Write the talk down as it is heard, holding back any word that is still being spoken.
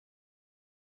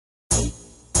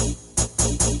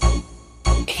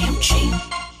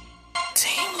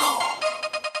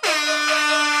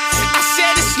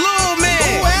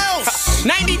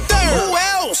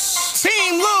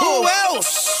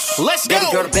Let's go.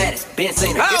 Baby girl the baddest, been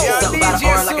seen her. Something about her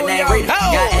aura like a name reader.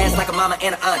 Got ass like a mama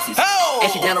and an auntie.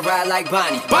 And she down to ride like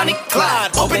Bonnie. Bonnie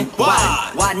Clyde, open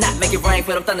wide. Why not make it rain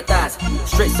for them thunder thighs?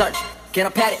 Straight search. Can I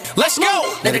pat it? Let's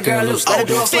go. Let the girl loose. Let her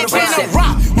do it for the Santana,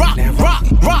 right.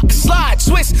 rock, slide,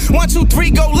 twist. 1, 2,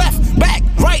 3, go left, back,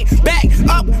 right, back,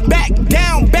 up, back,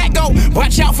 down, back, go.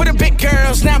 Watch out for the big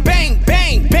girls. Now bang,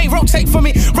 bang, bang. Rotate for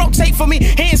me,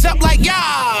 hands up like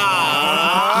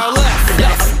y'all.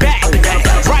 Left, back,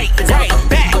 right, back, up,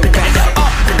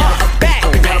 back,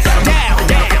 down,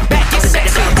 back. Get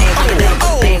sexy,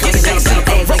 get sexy.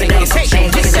 Rotation,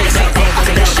 get sexy.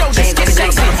 Show just get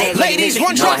sexy. Ladies,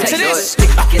 one drop to this.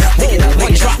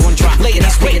 One drop,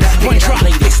 ladies, wait, one drop,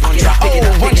 ladies, one drop,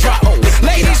 one drop,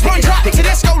 ladies, one drop to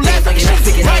this, go left, right,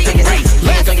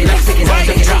 left, right,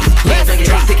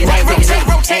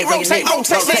 rotate,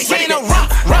 Santana,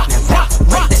 rock,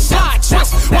 slide,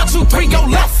 twist, 1, 2, 3, go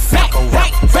left, back,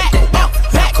 right, back, up,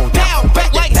 back, down,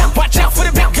 back, like, watch out for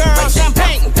the big girls, now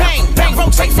bang, bang,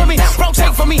 rotate for me,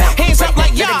 hands up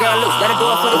like y'all. Let the girl loose, let her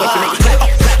do it for the way she make it clap.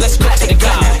 Let's clap to the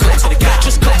God,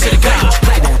 just clap to the God.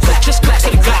 Just clap to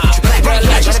the God.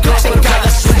 Just clap to the God.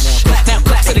 Let's switch. Now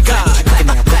clap to the God.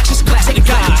 Just clap to the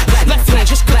God. Left hand,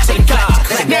 just clap to the God.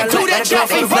 Now do that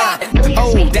Joffy rock.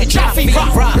 Oh, that Joffy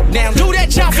rock. Now do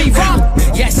that Joffy rock.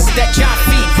 Yes, that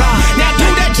Joffy rock. Now do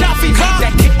that Joffy rock.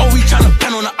 That kick. Oh, we tryna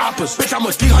pen on the oppas. Bitch, I'm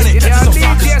a 300 catches some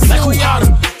flockers. Like who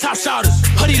hotter? Top shotters.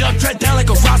 Hoodied up, dread down like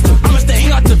a roster. I'ma stay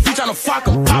hang out the beach tryna fuck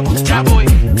 'em. Pop 'em. Trap boy.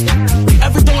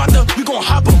 Everything out there, we gon'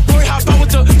 hop 'em. Boy, hop out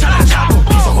with the tryna chop 'em.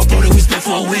 Fuck my brother, we spent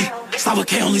for a week. Stop with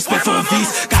K, only spent for a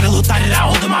V's. Got a little thotty that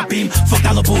holding my beam. Fuck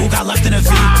that little boo who got left in a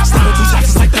V. Stop with 2 shots,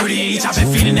 it's like 30 each. I've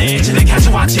been feeding the itch and they catch a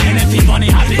watching. And feed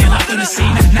money, I've been left in the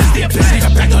scene. Nasty a bitch,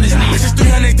 nigga back on his knees. This is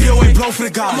 300 DOA blow for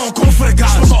the guys. I'm on go for the guys.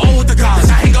 Supposed to own with the guys.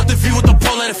 I hang up the V with the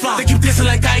pole, let it fly. They keep dissing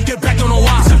like that and get back on the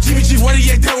why. Some GBG, what do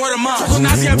you dead word of mine? Choco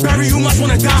Nazi and Barry, you must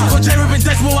wanna die. Choco J Rip and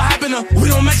Dex, what happened to? We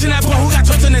don't mention that, but who got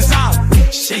drugs in his eye?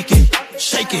 Shake it,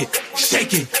 shake it,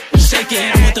 shake it, shake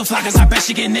it. I'm with the flockers, I bet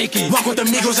she get naked. Walk with the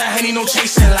Migos, I Henny, no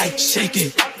chasing. Like shake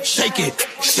it, shake it,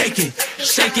 shake it,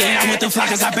 shake it. I'm with the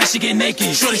flockers, I bet she get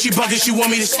naked. Shorty, she bugging, she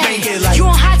want me to spank it. Like you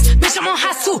on hot, bitch, I'm on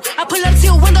hot too. I pull up to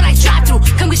your window like drive through.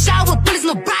 Come get showered with bullets,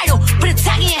 no bridle. Put a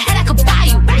tag in your head, I could buy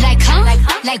you. Like huh?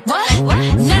 Like what?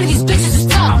 None of these bitches is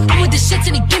tough. I'm with the shits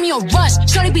and they give me a rush.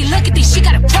 Shorty be looking, think she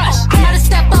got a crush. I'm about to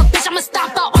step up, bitch, I'ma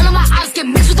stop out. All of my eyes get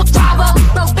mixed with the fiber.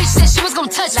 Bro, bitch said she was gonna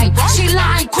touch me. She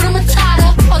lying, Kuna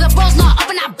Matata. All the bros not up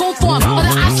and I boom for him. All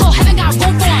the asshole haven't got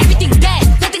room for him. Everything dead,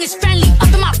 nothing is friendly.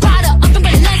 Up in my Prada, up in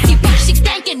Balenci. Bitch, she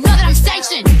thanking, know that I'm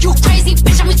sanctioned. You crazy,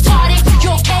 bitch, I'm retarded.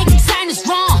 You okay? Sign is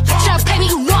wrong. Try to pay me,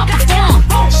 you know I perform.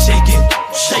 shake it,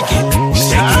 shake it,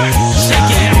 shake it,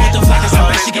 shake it. I'm with the flockers, I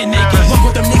bet she get naked. Walk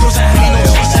with the Migos, I ain't no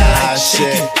chasing. Like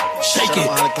shake it, shake it,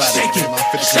 shake it,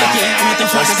 shake it. I'm with the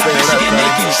flockers, I bet she get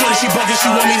naked. Shorty, she bugging, she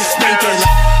want me to spank it.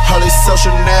 All these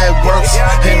social networks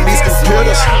and these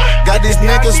computers got these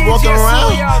niggas walking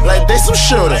around like they some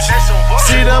shooters.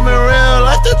 See them in real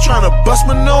life, they tryna bust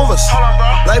maneuvers.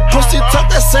 Like pussy talk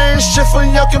that same shit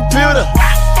from your computer.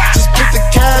 Just pick the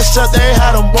cash up, they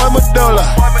had them boy Medulla.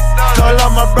 Call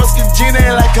up my broski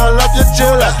Gina like call up your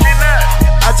jeweler.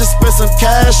 I just spent some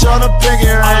cash on a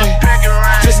pinky ring.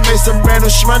 Just made some brand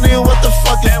new shmoney, what the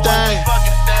fuck you think?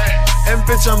 And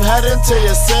bitch, I'm heading to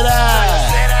your city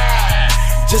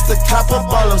just to cop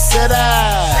up all them cities.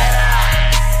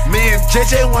 Me and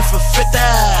JJ went for 50.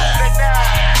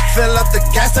 Fill up the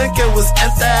gas tank, it was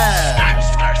empty.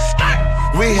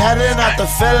 We heading out the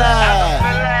Philly.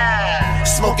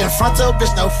 Smoking frontal,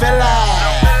 bitch, no filler.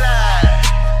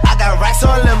 I got racks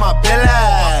all in my belly.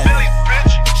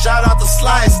 Shout out to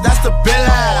Slice, that's the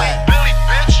billy.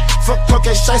 Fuck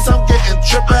cocaine shites, I'm getting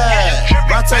trippy.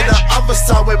 Rotate the other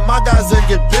side with my guys and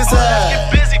get busy.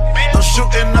 I'm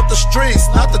shooting up the streets,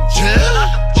 not the gym.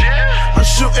 I'm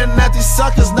shooting at these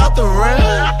suckers, not the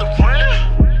rim.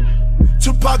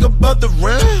 Tupac above the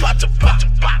rim.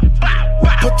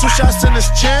 Put 2 shots in his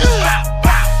chin.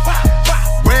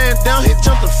 Ran down, he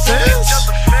jumped the fence.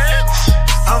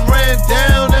 I ran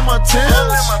down in my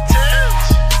Timbs.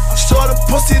 Saw the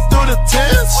pussy through the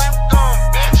tents.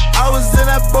 I was in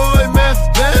that boy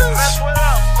Meth Benz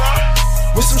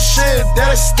with some shit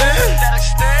that extends.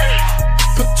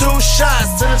 Put 2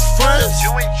 shots in his friends.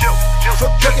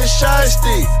 For cooking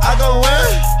Shiesty, I go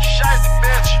in.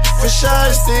 For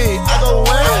Shiesty, I go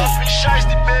in.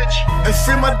 And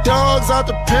free my dogs out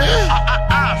the pen.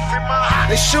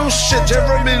 They shoot shit,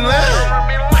 Jeremy Lin.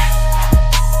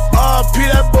 R.P.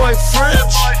 that boy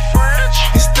French.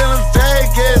 He's still in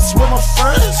Vegas with my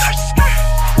friends.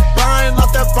 Buying off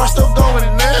that bar, still going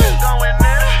in.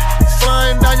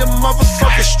 Flying down your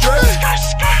motherfucking strip.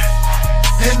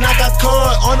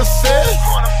 card on the fed.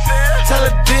 Tell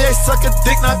a DA suck a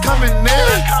dick, not coming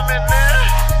in.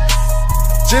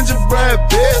 Gingerbread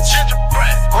bitch.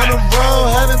 On the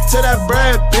road, heading to that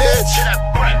bread bitch.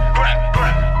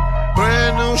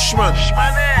 Brand new shmoney.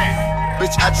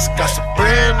 Bitch, I just got some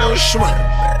brand new shmoney.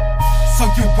 So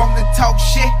you wanna talk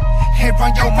shit? Here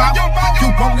on your mouth. You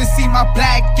wanna see my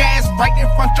black ass right in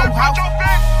front your house?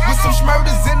 With some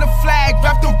schmurders in the flag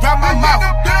wrapped around my mouth.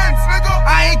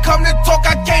 I ain't come to talk,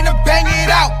 I came to bang it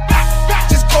out.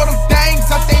 Just call them things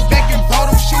up they back and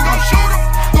brought them shoot them.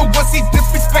 But once he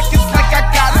disrespect, it's like I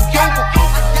gotta go.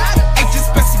 Ain't just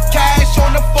spent some cash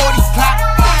on the 40 clock.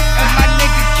 And my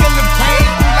nigga killing brain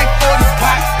through like 40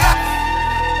 spots.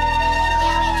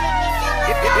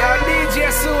 Yo, DJ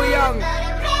So Young.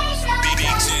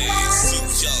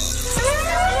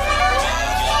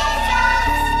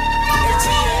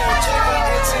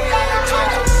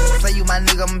 My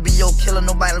nigga, I'ma be your killer.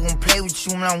 Nobody gon' play with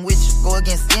you when I'm with you. Go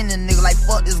against any nigga like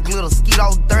fuck this glitter. Skeet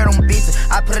all dirt on bitches.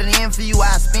 I put it in for you,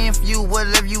 I spin for you.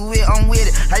 Whatever you with, I'm with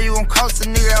it. How you gon' cost a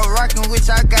nigga out rockin'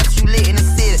 with you? I got you lit in the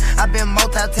city. I been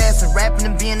multitasking, rapping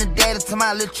and being a daddy to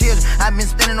my little children. I been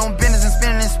spinning on business and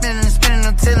spinning and spinning and spinning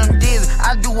until I'm dizzy.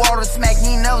 I do all the smack,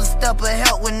 you ain't never step or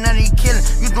help with none of you killing.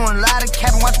 You doing a lot of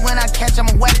capping, watch when I catch,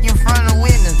 I'ma whack you in front of the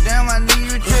witness. Damn, I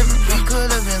knew you tripping. We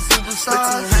could've been super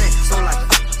stars. So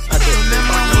like,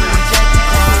 remember when we were jacking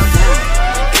cars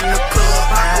in the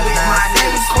club, I with my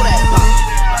niggas, Kodak pop.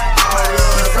 All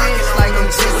love, rich like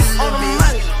I'm just a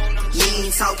bitch. You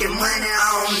ain't talking money, I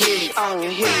don't hear you.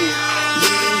 You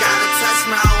ain't gotta touch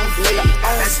my own feet.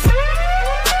 That's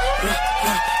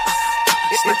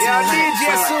DJ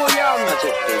So Young.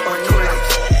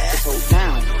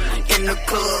 In the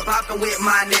club, poppin' with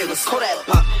my niggas, Kodak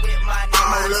pop.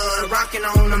 All love, rockin'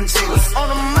 on them jiggers. On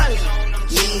the money.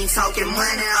 You ain't talking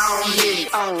money, I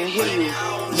don't hear you.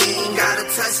 You ain't gotta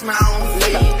touch my own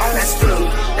feet. That's good.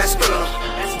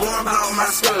 Boy, I'm about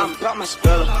my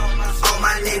spell. All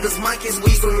my niggas monkeys,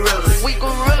 we gorillas.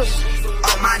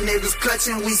 All my niggas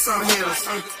clutching, we some hitters.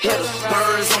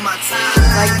 Birds on my time.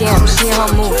 Like damn, she in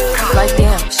her move. Like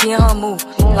damn, she in her move.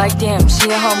 Like damn, she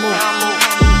in her move.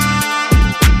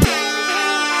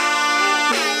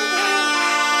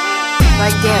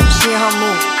 Like damn, she in her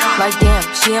move. Like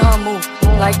damn, she in her move.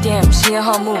 Like damn, she in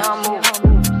her move.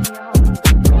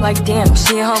 Like damn,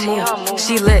 she in her move.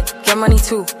 She lit, get money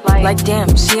too. Like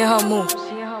damn, she in her move.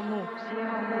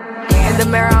 In the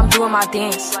mirror, I'm doing my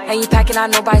dance. Ain't packing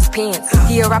out nobody's pants.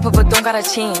 He a rapper, but don't got a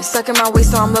chance. Stuck in my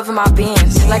waist, so I'm loving my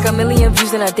bands. Like 1 million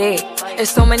views in a day. There's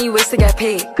so many ways to get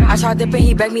paid. I tried dipping,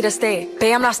 he begged me to stay.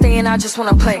 Babe, I'm not staying, I just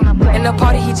wanna play. In the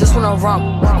party, he just wanna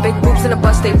rum. Big boobs in the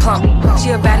bus, they plump.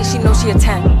 She a baddie, she knows she a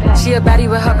 10. She a baddie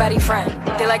with her baddie friend.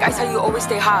 They like ice, how you always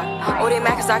stay hot. Oh, they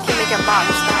mad cause I keep making bops.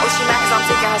 Oh, she mad cause I'm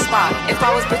taking her spot. If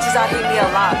I was bitches, I'd hate me a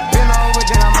lot. Been over,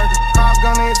 then I'm murdered. I'm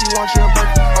gonna if you want your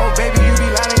birthday. Oh, baby, you be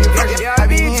lying in your verse. I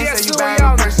be in here, say you bad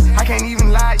in person. I can't even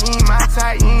lie, you ain't my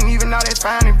type. You ain't even know that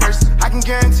fine in person. I can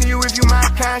guarantee you if you my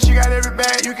kind, she got every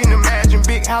bag you can imagine.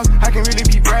 Big house, I can really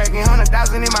be bragging. 100,000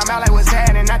 in my mouth like what's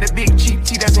happening. Not the big cheap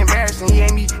tea, that's embarrassing. He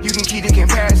ain't me, you can keep the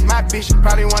comparison. My bitch,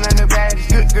 probably one of the baddest.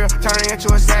 Good girl, turning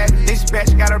into a savage. This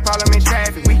bitch got a problem in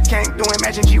traffic. We can't do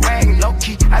imagine G-Wagon. Low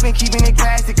key, I been keeping it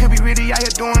classy. Could be really out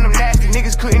here doing them nasty.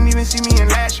 Niggas couldn't even see me in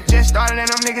last year. Just started and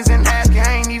them niggas in last year.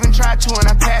 I ain't even tried to and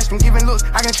I passed them. Giving looks,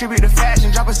 I contribute to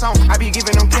fashion. Drop a song, I be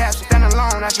giving them caps. Stand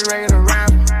alone, not your regular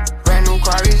rapper. Brand new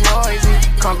car is noisy.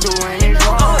 Come through and it's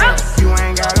roaring. You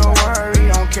ain't gotta worry,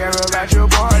 don't care about your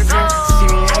boyfriend. See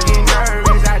me, I get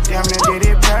nervous, I damn near did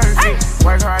it perfect.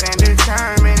 Work hard and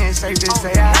determined, it's safe to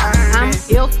say I earned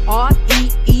it. I'm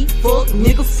F-R-E-E, fuck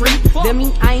nigga free. That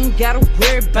mean I ain't gotta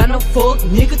worry about no fuck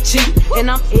nigga cheat. And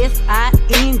I'm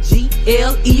S-I-N-G-L-E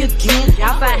again.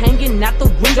 Outside hanging out the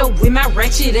window with my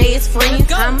ratchet ass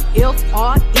friends. I'm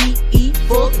F-R-E-E,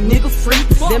 fuck nigga free.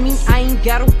 That mean I ain't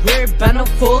gotta worry about no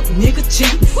fuck nigga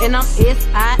cheat. And I'm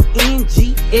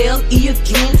S-I-N-G-L-E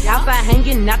again. Outside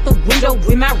hanging out the window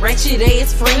with my ratchet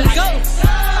ass friends. Go,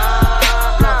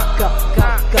 go, go,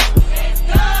 go.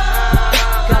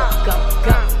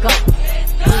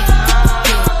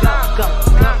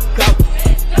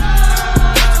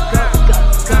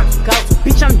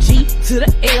 I'm G to the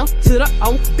L to the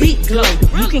O, big glow.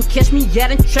 You can catch me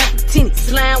out in traffic, tinted,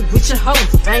 slime with your hoes.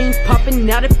 I ain't popping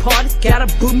out at parties, gotta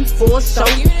book me for a show.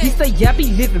 He say, I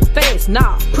be living fast,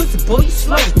 nah, pussy boy, you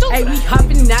slow. Hey, we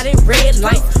hopping out at red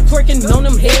lights, twerking on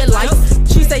them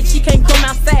headlights. She say she can't come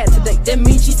outside today, that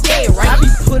means she scared, right? I be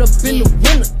put up in the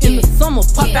winter, in the summer,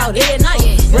 pop out every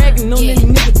night. Bragging on that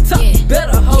nigga tough,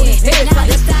 better hold his head now tight.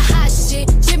 it's the hot shit,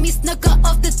 Jimmy Snooker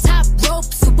off the top rope,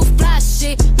 super fly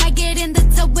shit. Might get in the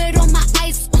tub with all my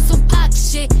ice on some pop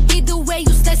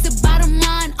that's the bottom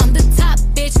line. I'm the top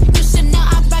bitch. You should know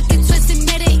I rock it, twisted,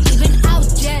 made it even out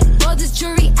yet. Bought this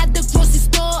jewelry at the grocery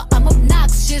store. I'm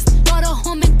obnoxious. Bought a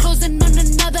home and closing on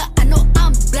another. I know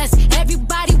I'm blessed.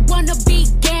 Everybody wanna be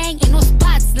gang, ain't no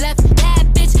spots left.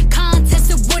 Bad bitch contest,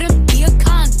 it wouldn't be a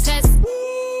contest.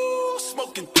 Ooh,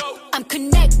 smoking dope. I'm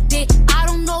connected. I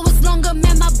don't know what's longer,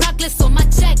 man. My block list on my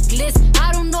checklist.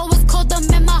 I don't know what's colder,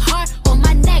 man. My heart on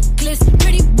my necklace.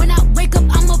 Pretty when I wake up,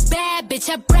 I'm a bad bitch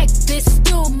at breakfast.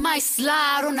 Still might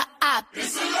slide on the op.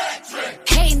 It's electric.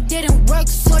 Hating didn't work,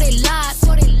 so they lied.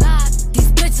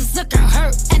 These bitches looking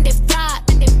hurt and they fried.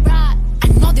 I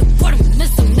know they wouldn't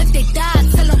miss them if they died.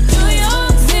 Tell them New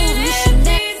York City,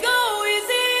 please go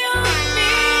easy on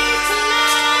me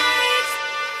tonight.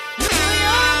 New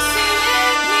York City,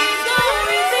 please go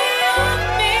easy on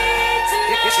me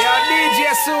tonight. Yo, DJ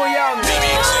So Young. New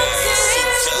York City,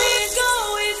 please go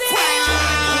easy on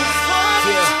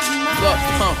me tonight. Look,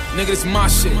 nigga, this my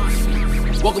shit.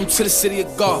 Welcome to the city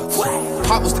of gods.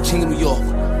 Pop was the king of New York.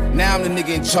 Now I'm the nigga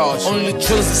in charge. Only the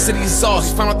drillers, the city is ours.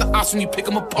 You find out the ops when you pick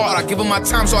them apart. I give them my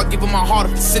time, so I give them my heart.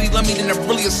 If the city love me, then they're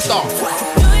really a star. New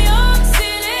York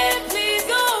City, please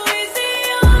go easy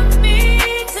on me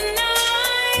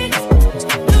tonight.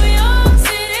 New York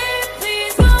City,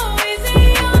 please go easy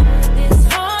on this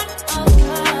heart of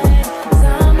mine. 'Cause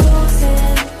I'm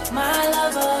losing my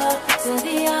lover to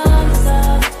the arms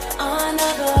of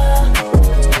another.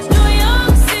 New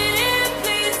York City,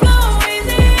 please go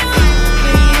easy on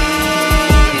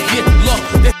me. Yeah, look,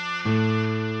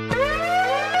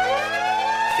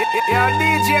 Yo,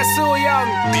 DJ So Young.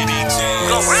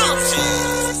 go round.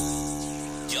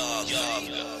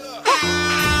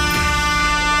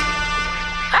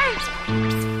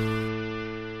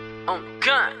 On the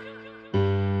gun.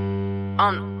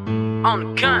 On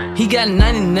the gun. He got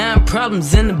 99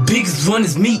 problems and the biggest one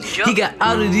is me. He got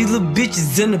all of these little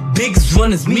bitches and the biggest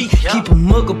one is me. Keep a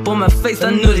mug up on my face,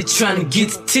 I know they tryna get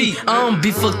the tea. I don't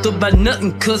be fucked up by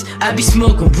nothing cause I be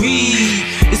smoking weed.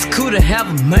 It's cool to have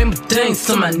a man, but dang,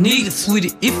 some I need it,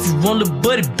 sweetie. If you want the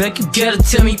buddy back, you gotta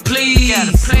tell me please.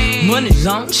 Money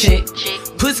long check,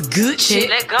 pussy good check,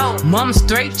 mama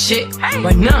straight check.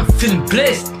 Right now I'm feeling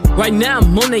blessed. Right now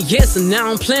I'm on that yes, and now I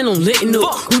don't plan on letting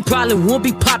up. We probably won't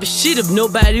be popping shit if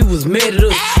nobody was mad at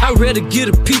us. I'd rather get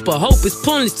a people hope, it's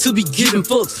pointless to be giving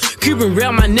fucks. Creeping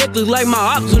around my neck look like my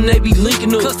ops when they be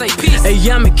linking up. Cause they peace. Hey,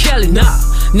 I'm in Cali, nah.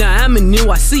 Now I'm in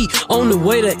NYC, on the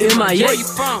way to MIA. Where you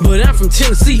from? But I'm from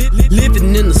Tennessee,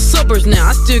 living in the suburbs now.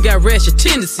 I still got ratchet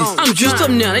tendencies. I'm juiced up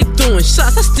now, they throwing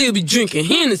shots, I still be drinking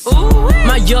Hennessy.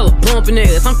 My yellow bumping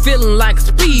ass, I'm feeling like a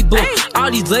speed bump. All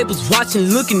these labels watching,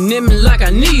 looking at me like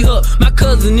I need her. My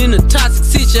cousin in a toxic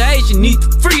situation, need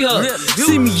to free her.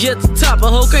 See me at the top, a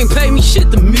hoe can't pay me shit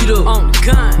to meet up. On the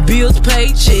gun. Bills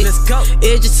paid, check. Let's go.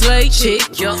 Edges slave, check.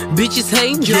 Bitches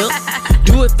hating, yup.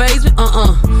 Do it phase me,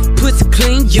 pussy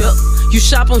clean, yup. You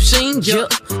shop on Sheen, yup.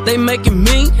 They making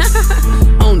me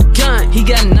on the gun. He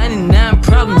got 99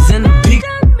 problems and a big.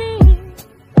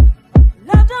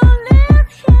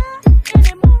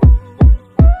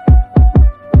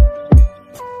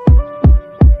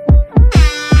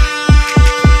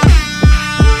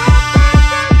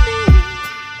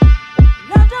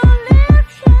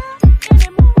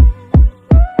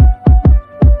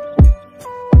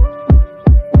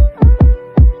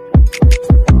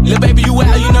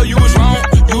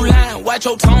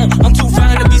 Your tone, I'm too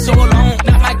fine to be so alone.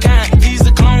 Not my kind, he's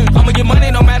a clone. I'ma get money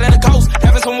no matter the cost.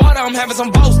 Having some water, I'm having some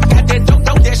boast. Got that dope,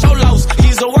 that's your loss.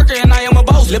 He's a worker and I am a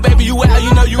boss. Little baby, you out,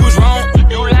 you know you was wrong.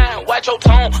 You lying, watch your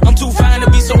tone. I'm too fine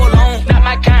to be so alone. Not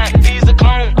my kind, he's a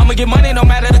clone. I'ma get money no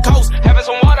matter the cost. Having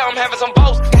some water, I'm having some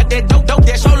boast. Got that dope,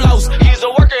 that's your loss. He's a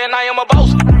worker and I am a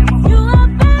boss.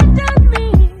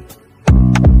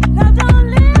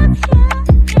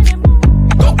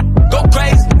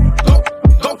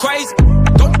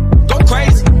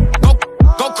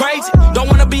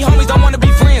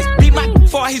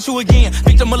 I hit you again,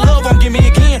 victim of love, won't give me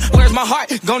again. Where's my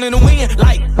heart? Gone in the wind,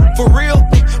 like, for real?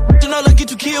 You know, look,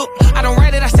 get you killed. I don't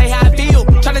write it, I say how I feel.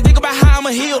 Tryna think about how I'ma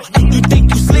heal. You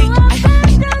think you sleep?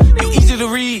 You easy to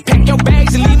read. Pack your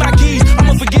bags and leave my keys.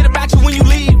 I'ma forget about you when you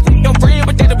leave. Your friend,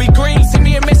 but that'll be green. Send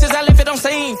me a message, I left it on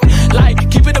scene. Like,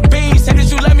 keep it a bean. Say that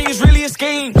you love me, it's really a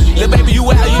scheme. Little baby, you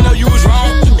out, you know you was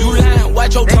wrong. You lying,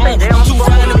 watch your tone. I'm too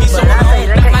fine to be so alone.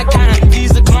 Not my kind,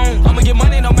 he's a clone. I'ma get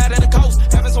money no matter the cost.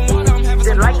 Having some water, I'm having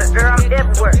some like the girl, I'm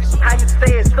everywhere. How you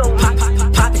say it so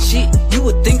poppin' shit, you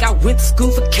would think I went to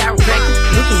school for chiropractic.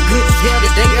 Looking good as hell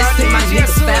today, let's see my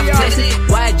niggas fab tested.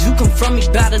 Why'd you come from me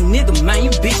about a nigga, man?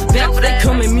 You bitch back. They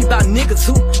come at me about niggas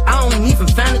who I don't even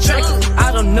find attractive.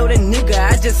 I don't know that nigga,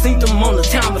 I just just seen them on the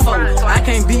town before. I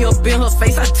can't be up in her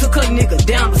face, I took her nigga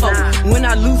down before. When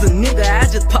I lose a nigga, I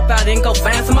just pop out and go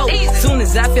find some more. Soon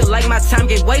as I feel like my time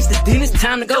get wasted, then it's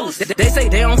time to go. They say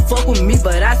they don't fuck with me,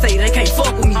 but I say they can't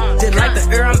fuck with me. Just like the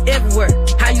air, I'm everywhere.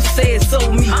 How you say it's so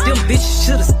with me? Them bitches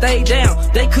should've stayed down.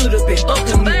 They could've been up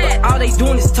to me, but all they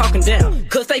doing is talking down,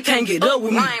 cause they can't get up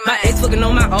with me. My ex fucking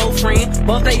on my old friend,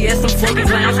 both they ass some fucking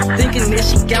clowns. Thinking that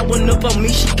she got one up on me,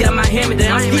 she got my hand me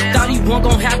down. He thought he wasn't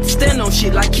gon' have to stand on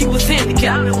shit like he was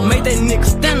handicapped. Made that nigga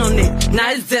stand on it, now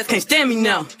his ass can't stand me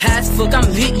now. High as fuck, I'm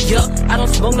lit up, I don't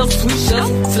smoke no sweet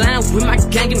shots. Slime with my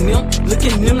gang and them,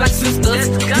 looking them like sisters.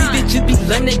 These bitches be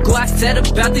lame, they go outside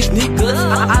about these niggas.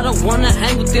 I don't wanna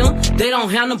hang with them, they don't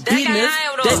have no business.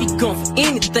 They be going for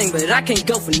anything, but I can't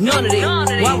go for none of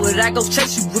that. Why would I go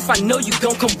chase you if I know you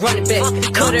gon' come running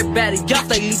back? Cut everybody off,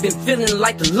 they been feeling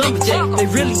like the lumberjack. They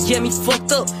really get me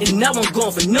fucked up, and now I'm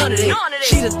going for none of that.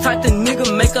 She the type that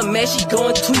nigga make her mad, she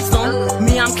going tweets on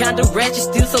me. I'm kinda ratchet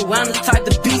still, so I'm the type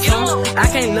to be on. I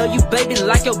can't love you, baby,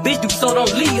 like your bitch do, so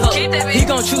don't leave her. He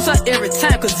gon' choose her every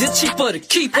time, cause it's cheaper to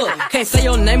keep her. Can't say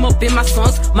your name up in my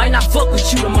songs, might not fuck with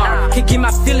you tomorrow. Can't get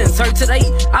my feelings hurt today,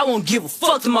 I won't give a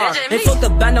fuck tomorrow. Ain't fucked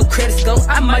up by no credit score,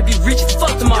 I might be rich as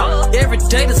fuck tomorrow. Every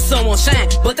day the sun won't shine,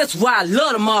 but that's why I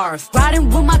love tomorrow. Riding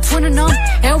with my twin and them,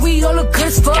 and we all look good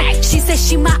as fuck. She said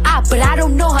she my eye, but I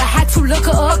don't know her, had to look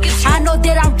her up. I know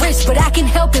that I'm rich, but I can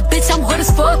help it, bitch, I'm hood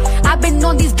as fuck. I've been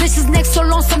on these bitches' necks so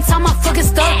long, sometimes I'm fucking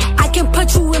stuck. I can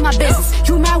put you in my business,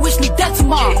 you might wish me dead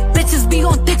tomorrow. Bitches be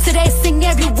on dick today, sing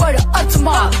every word of up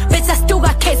tomorrow. Bitch, I still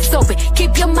got cases open,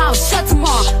 keep your mouth shut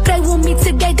tomorrow. Play with me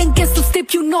today, then get some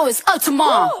sleep, you know it's up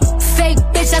tomorrow. Fake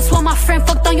bitch, that's why my friend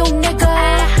fucked on your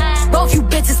nigga. Both you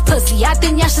bitches pussy, I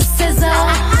think y'all should scissor.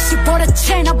 She bought a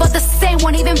chain, I bought the same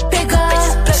one, even bigger.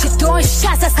 She throwing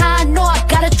shots, that's how I know I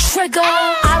got a trigger.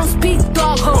 I don't speak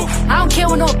dog ho, I don't care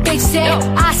what no bitch say.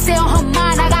 I say on her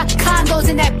mind, I got condos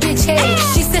in that bitch head.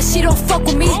 She said she don't fuck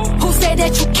with me, who said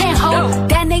that you can't hold?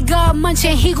 That nigga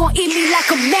munchin', he gon' eat me like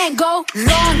a mango.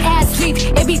 Long ass sweep,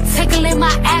 it be tickling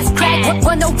my ass crack.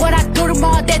 Wonder what I do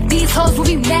tomorrow that these hoes will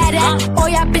be mad at. Oh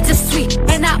yeah, bitches sweet,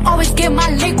 and I always get my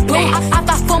lick boo. I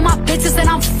fight for my bitches and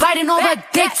I'm fighting over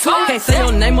dick too. Can't say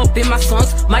your name up in my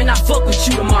songs, might not fuck with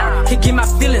you tomorrow. Can't get my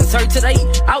feelings hurt today,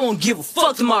 I won't give a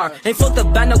fuck tomorrow. Ain't fucked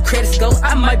up by no credit score,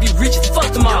 I might be rich as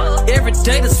fuck tomorrow. Every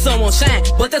day the sun won't shine,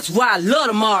 but that's why I love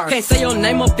tomorrow. Can't say your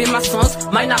name up in my songs,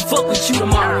 might not fuck with you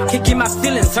tomorrow. Can't get my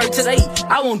feelings hurt today,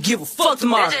 I won't give a fuck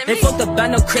tomorrow. Ain't fucked up by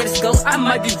no credit score, I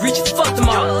might be rich as fuck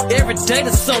tomorrow. Every day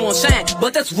the sun won't shine,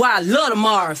 but that's why I love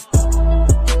tomorrow.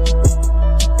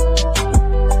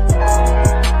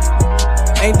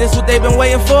 Ain't this what they've been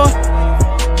waiting for?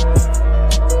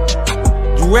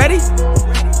 You ready?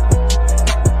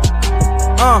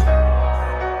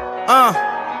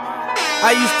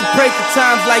 I used to pray for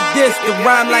times like this, to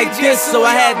rhyme like this, so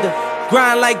I had to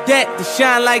grind like that, to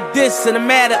shine like this. In a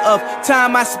matter of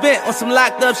time I spent on some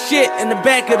locked up shit in the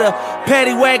back of the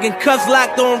paddy wagon, cuffs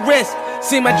locked on wrist.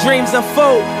 See my dreams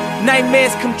unfold,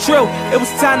 nightmares come true. It was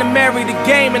time to marry the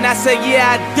game, and I said,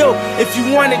 yeah, I do. If you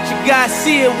want it, you gotta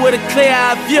see it with a clear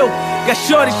eye view. Got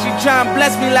shorty, she tryna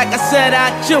bless me like I said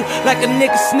I chew. Like a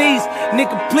nigga sneeze,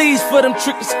 nigga please for them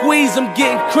trick and squeeze, I'm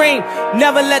getting cream.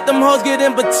 Never let them hoes get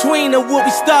in between of what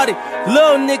we started.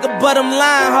 Little nigga, but I'm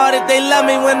lying hearted. They love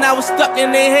me when I was stuck and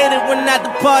they hated when I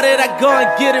departed. I go and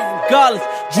get it regardless.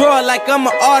 Draw it like I'm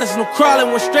an artist, no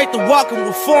crawling, went straight to walking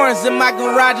with foreigns in my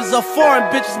garages. Or foreign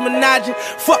bitches menaging,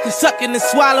 fucking sucking and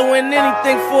swallowing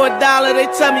anything for $1. They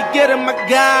tell me get him, I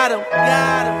got him.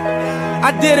 I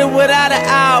did it without an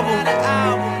album.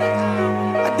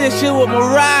 I did shit with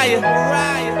Mariah.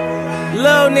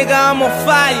 Little nigga, I'm on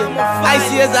fire.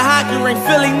 Icy as a hockey ring,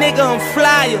 Philly nigga, I'm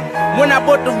flyer. When I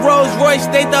bought the Rolls Royce,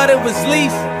 they thought it was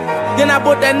lease. Then I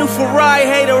bought that new Ferrari,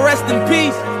 hey, to rest in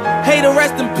peace. Hey, to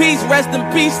rest in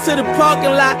peace to the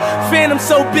parking lot. Phantom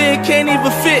so big, can't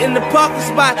even fit in the parking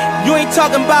spot. You ain't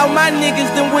talking about my niggas,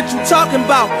 then what you talking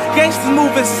about? Gangsters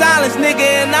move in silence, nigga,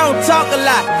 and I don't talk a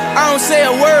lot. I don't say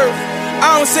a word.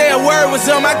 I don't say a word, was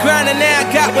on my grind and now I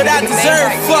got what I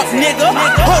deserve. Fuck nigga,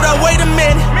 hold up, wait a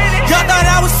minute. Y'all thought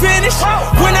I was finished.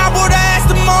 When I bought the ass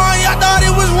tomorrow, y'all thought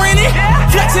it was rented.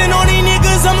 Flexing on these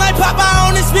niggas, I'm like Popeye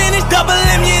on the spinach. Double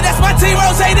M, yeah, that's my team.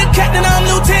 Rose, the captain, I'm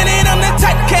lieutenant. I'm the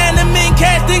type to can the men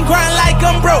cast and grind like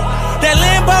I'm broke. That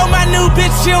Lambo, my new bitch,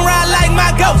 she'll ride like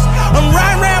my ghost. I'm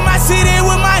riding around my city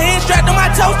with my hands strapped on my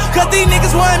toes. Cause these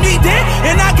niggas want me dead,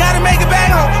 and I gotta make it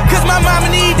back home. Cause my mama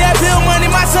need that bill money,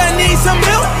 my son needs some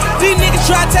milk. These niggas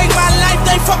try to take my life,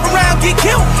 they fuck around, get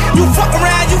killed. You fuck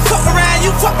around, you fuck around,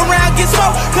 you fuck around, get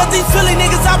smoked. Cause these Philly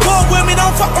niggas I pull with me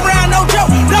don't fuck around, no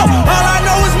joke. No, all I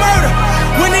know is murder.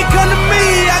 When they come to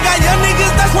me,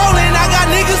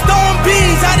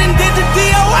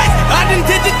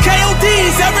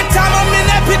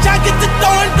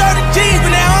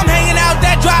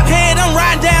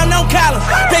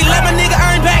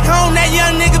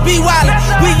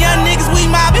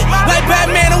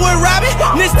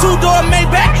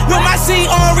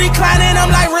 I'm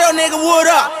like, real nigga, what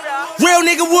up? Real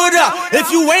nigga, what up?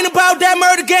 If you ain't about that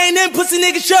murder game, then pussy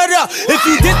nigga, shut up. If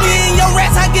you dip me in your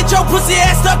rats, I get your pussy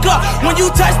ass stuck up. When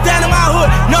you touch down in my hood,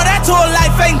 no, that tour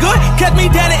life ain't good. Catch me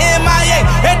down in MIA,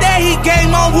 and that heat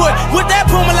game on wood. With that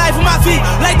Puma life on my feet,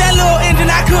 like that little engine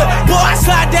I could. Boy, I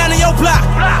slide down in your block,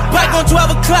 bike on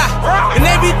 12 o'clock. And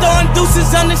they be throwing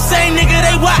deuces, I'm the same nigga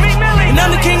they watch. And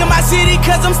I'm the king of my city,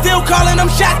 cause I'm still calling them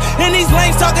shots. And these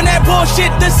lanes talking that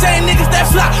bullshit, the same niggas that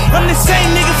flop. I'm the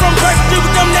same nigga from Birch Street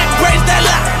with them that braids that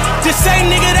lock. The same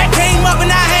nigga that came up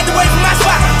and I had to wait for my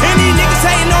spot. And these niggas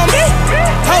hating on me,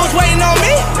 hoes waiting on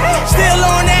me. Still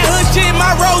on that hood shit,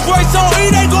 my Rolls Royce on E,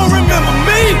 they gon' remember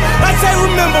me. I say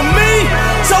remember me.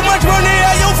 So much money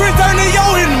at your friends turn to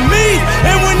your enemies.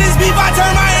 And when this beef, I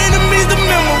turn my enemies to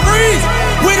memories.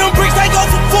 With them bricks, they go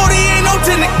for 40, ain't no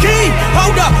 10 the key.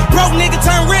 Hold up, broke nigga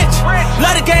turn rich.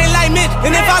 Love the game like Mitch.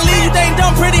 And if I leave, you think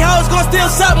them pretty hoes gon' still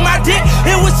suck my dick.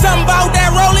 It was something about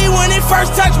that rollie when it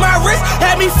first touched my wrist.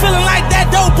 Had me feeling like that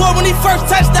dope boy when he first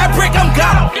touched that brick. I'm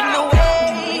gone.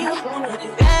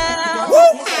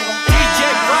 Woo! DJ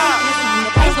Rob.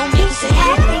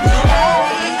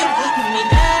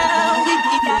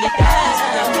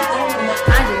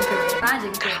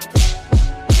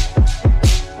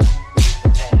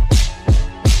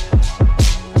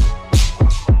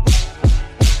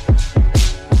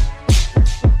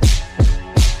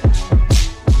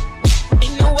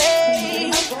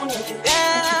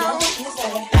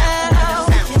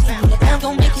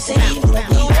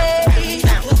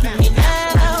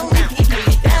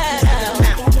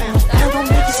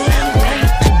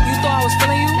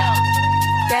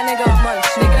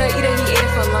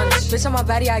 Bitch on my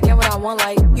body, I get what I want,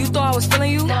 like. You thought I was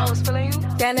feeling you?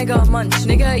 That nigga a munch.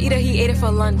 Nigga eat it, he ate it for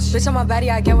lunch. Bitch on my body,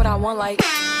 I get what I want, like.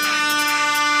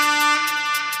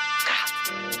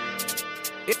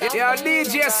 Yo,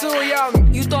 DJ So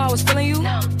Young. You thought I was feeling you?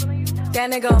 That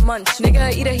nigga a munch.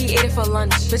 Nigga eat it, he ate it for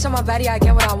lunch. Bitch on my body, I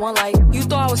get what I want, like. You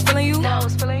thought I was feeling you?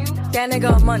 That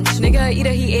nigga a munch. Nigga eat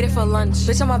it, he ate it for lunch.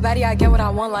 Bitch on my body, I get what I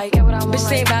want, like. Bitch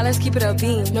say balance, keep it a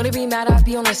beam. Know they be mad, I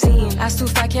be on the scene. Ass too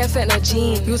fat, can't fit in a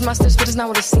jean. Use my steps, but it's not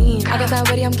what it seems. I got that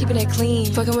ready, I'm keeping it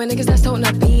clean. Fucking with niggas that's toting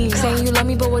a beam. Saying you love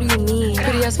me, but what do you mean?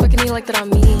 Pretty ass fucking me like that I'm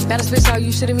mean. Baddest bitch, are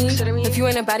you shitting me? If you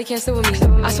ain't a baddie, can't sit with me.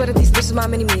 I swear that these bitches my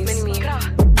mini-me's.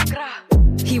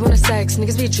 He wanna sex,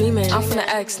 niggas be dreaming. I'm from the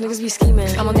X, niggas be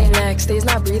scheming. I'm on their necks, they's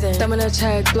not breathing. Thumb in a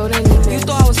check, blow their knees. You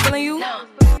thought I was feeling you?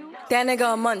 That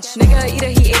nigga a munch. Nigga eat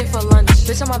it, he ate it for lunch.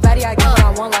 Bitch on my body, I get what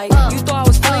I want, like. You thought I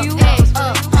was feeling you?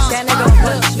 That nigga a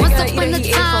munch. Nigga eat it, he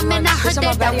ate it for lunch. Bitch on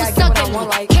my body, I get what I want,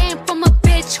 like. Came from a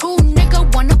bitch who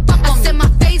nigga wanna fuck on me. I said my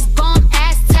face bomb,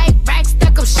 ass tight, rack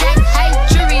stuck up shack. Hey,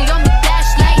 jury on me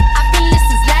flashlight. I've been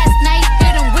listening last night.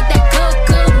 Hit him with that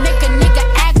good, make a nigga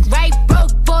act right.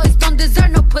 Broke boys don't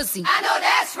deserve no pussy. I know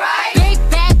that's right. Big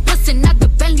bag pussy, not the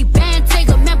Bentley band. Take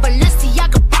a man,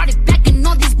 Balenciaga brought it back and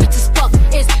all these bitches fuck.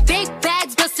 It's big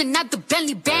bags bustin', not the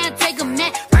Bentley band. Take a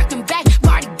man, working back,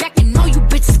 party back and all you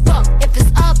bitches fuck. If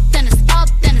it's up, then it's up,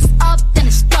 then it's up, then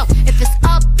it's stuck. If it's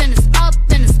up, then it's up,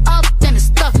 then it's up, then it's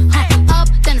stuck. Up,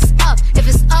 then it's up. If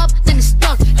it's up, then it's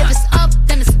stuck. If it's up,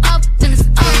 then it's up, then it's up, then it's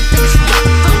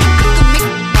stuck.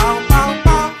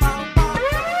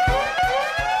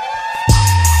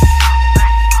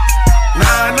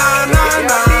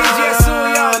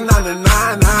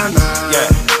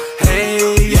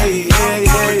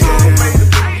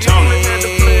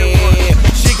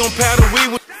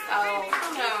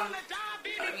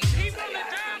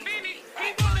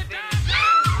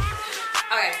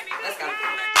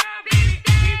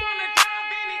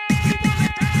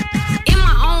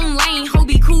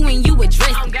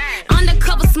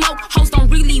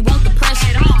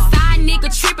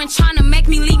 Tryna make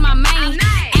me leave my main.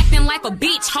 Acting like a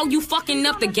bitch, ho, you fucking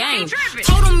up the game.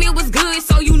 Told him it was good,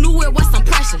 so you knew it was some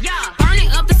pressure. Burning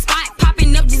up the spot,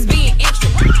 popping up, just being extra.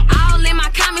 All in my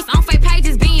comments on fake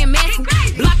pages being messy.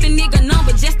 Block the nigga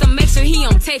number just to make sure he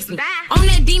don't text me. On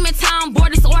that demon time, boy,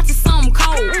 this arch is something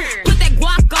cold. Put that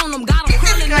guac on him, got him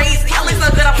curling. I look so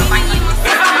good off the mic.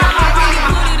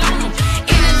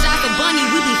 Energize the bunny,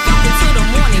 we be fucking till the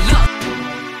morning, yo.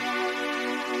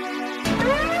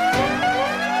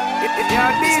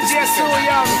 DJ So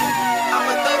Young.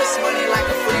 I'ma throw this money like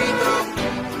a free throw.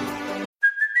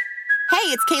 Hey,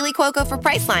 it's Kaylee Cuoco for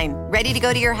Priceline. Ready to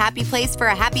go to your happy place for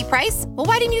a happy price? Well,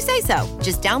 why didn't you say so?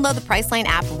 Just download the Priceline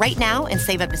app right now and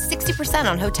save up to 60%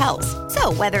 on hotels.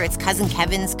 So whether it's Cousin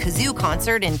Kevin's Kazoo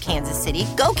Concert in Kansas City,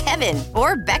 go Kevin,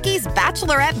 or Becky's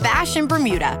Bachelorette Bash in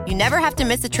Bermuda, you never have to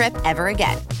miss a trip ever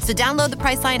again. So download the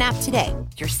Priceline app today.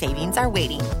 Your savings are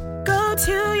waiting. Go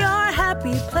to your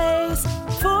happy place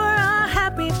for a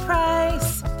happy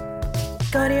price.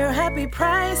 Go to your happy happy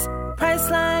price,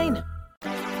 Priceline.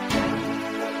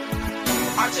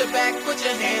 Arch your back, put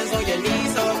your hands on your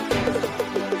knees, ho.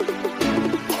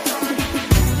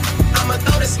 I'ma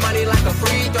throw this money like a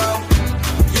free throw.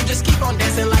 You just keep on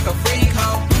dancing like a freak,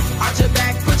 ho. Arch your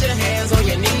back, put your hands on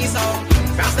your knees, ho.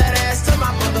 Bounce that ass to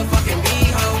my motherfucking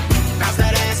beat, ho. Bounce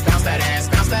that ass, bounce that ass,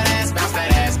 bounce that ass, bounce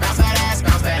that ass, bounce that ass,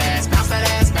 bounce that ass, bounce that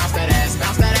ass, bounce that ass,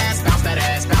 bounce that ass, bounce that ass, bounce that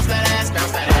ass, bounce that ass,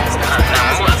 bounce that ass, bounce that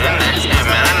ass.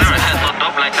 Man, I never had no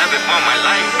dope like that before in my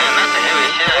life, man. That's the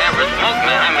heaviest shit I ever smoked,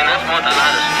 man. I mean, I smoked a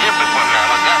lot of shit before, man.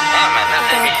 But goddamn, man, that's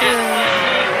heavy shit.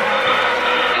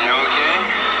 You okay?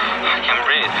 I can't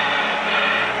breathe.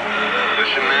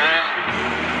 Listen, man.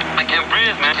 I can't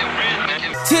breathe, man. I can't breathe, man.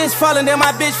 Tears falling down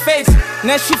my bitch face.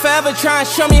 Now she forever trying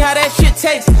to show me how that shit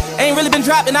tastes. Ain't really been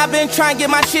dropping, I've been trying to get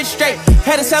my shit straight.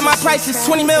 Had to set my prices,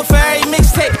 20 mil for every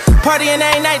mixtape. Partying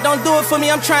every night, don't do it for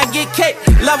me, I'm trying to get cake.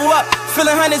 Level up,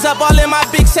 filling hundreds up all in my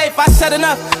big safe. I said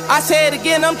enough, I say it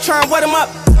again, I'm trying to wet him up.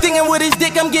 Thinking with his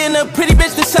dick, I'm getting a pretty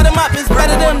bitch to set him up. It's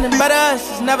better them than better us,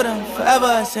 it's never them, forever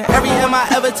us. And every M I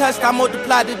ever touched, I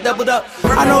multiplied it, doubled up.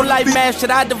 I know life mad shit,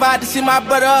 I divide to see my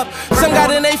brother up. Some got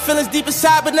in they feelings deep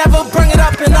inside, but never bring it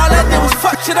up. And all that did was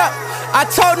fuck shit up. I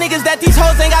told niggas that these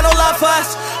hoes ain't got no love for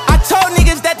us. I told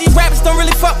niggas that these rappers don't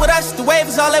really fuck with us. The wave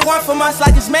is all they want from us,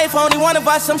 like it's made for only one of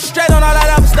us. I'm straight on all that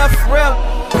other stuff, for real.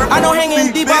 I know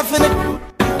hanging deep off in it.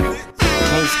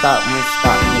 Can't stop, won't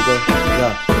stop, nigga.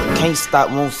 Yeah. Can't stop,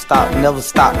 won't stop, never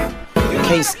stop.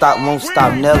 Can't stop, won't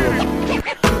stop, never.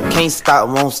 Can't stop,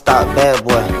 won't stop, bad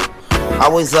boy.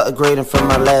 Always upgrading from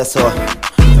my last whore.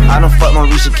 I done fuck my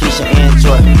Risha, Keisha, and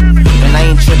Joy. And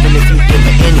I ain't tripping if you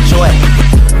didn't enjoy.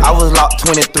 I was locked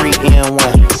 23 in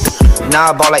 1.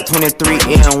 Now I bought like 23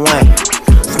 in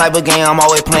 1. Sniper game, I'm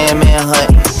always playing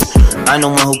manhunt. I know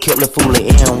one who killed the fool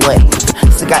in what?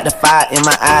 Still got the fire in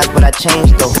my eyes, but I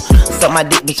changed though. Suck my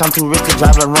dick, bitch, I'm too rich to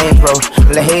drive a Range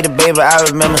Rover. Let hater, baby, I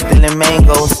remember stealing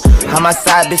mangoes. How my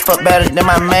side bitch fuck better than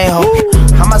my main hoe.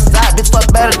 How my side bitch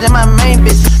fuck better than my main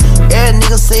bitch. Every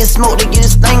nigga say smoke, they get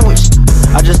extinguished.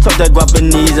 I just talk that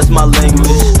Guapanese, that's my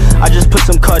language. I just put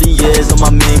some Cartiers on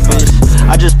my main bitch.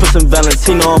 I just put some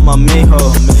Valentino on my main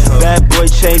hoe. Bad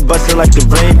boy chain bustin' like the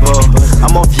rainbow.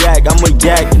 I'm off yak, I'm with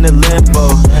yak in the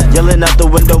limbo. Yelling out the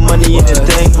window, money in the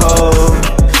thing, ho.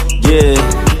 Yeah,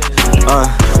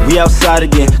 we outside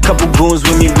again. Couple goons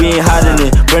with me, we ain't hiding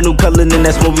it. Brand new color, and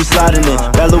that's what we sliding in.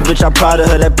 Bad little bitch, I'm proud of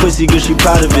her. That pussy good, she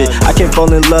proud of it. I can't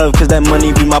fall in love, cause that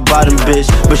money be my bottom bitch.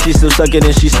 But she still suck it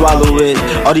and she swallow it.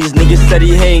 All these niggas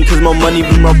steady hating, cause more money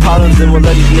be more problems. And we'll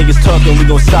let these niggas talk and we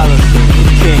gon' silence it.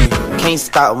 King. Can't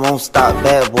stop, won't stop,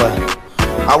 bad boy.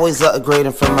 Always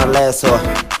upgrading from my last whore.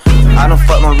 I done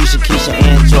fuck my Risha, Keisha,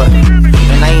 and Joy.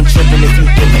 And I ain't tripping if you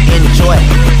didn't enjoy.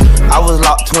 I was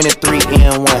locked 23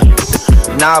 in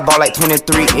 1. Now I bought like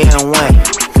 23 in 1.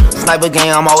 Sniper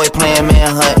game, I'm always playing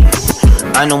manhunt.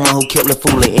 I know one who killed the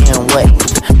fool in what?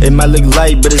 It might look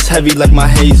light, but it's heavy like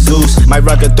my Jesus. Might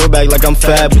rock a throwback like I'm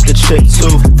fab with the chick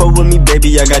too. Fuck with me,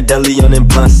 baby, I got deli on and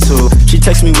blunts too. She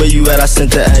text me where you at, I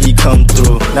sent her Addy, come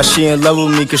through. Now she in love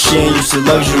with me cause she ain't used to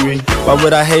luxury. Why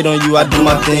would I hate on you? I do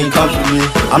my thing comfortably.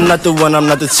 I'm not the one, I'm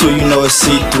not the two, you know it's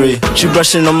C3. She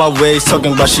brushing on my waist,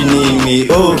 talking about she need me.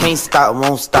 Ooh. Can't stop,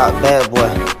 won't stop, bad boy.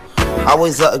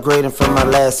 Always upgrading from my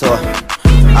last whore.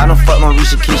 I done fuck my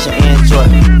Risha, Keisha, and Joy.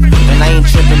 And I ain't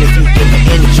tripping if you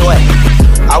didn't enjoy.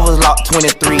 I was locked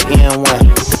 23 in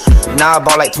 1. Now I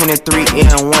bought like 23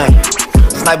 in 1.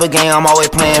 Sniper game, I'm always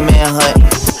playing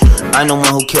manhunt. I know one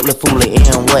who killed the fool in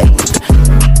what?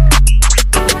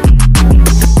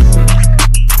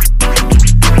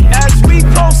 As we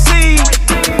proceed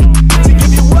to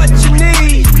give you what you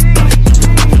need,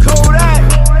 Kodak,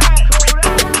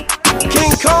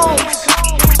 King Combs.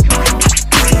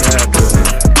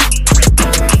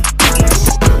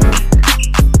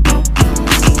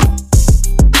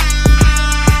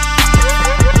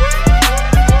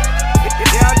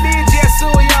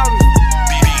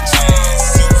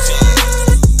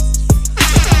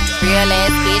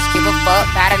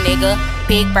 Got a nigga,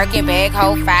 big Birkin bag,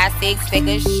 hold 5-6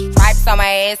 figures. Stripes on my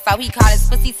ass, so he call his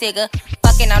pussy Tigger.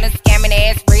 Fucking on a scamming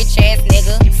ass, rich ass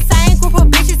nigga. Same group of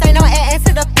bitches, ain't no ass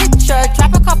to the picture.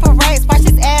 Drop a couple racks, watch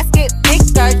his ass get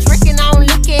bigger. Tricking on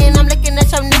licking, I'm looking at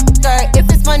your nigga.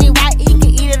 If it's money right, he can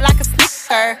eat it like a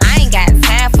slicker. I ain't got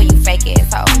time for you fake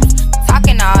ass hoes.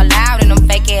 Talking all loud in them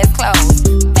fake ass clothes.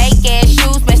 Fake ass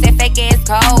shoes, match that fake ass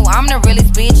coat. I'm the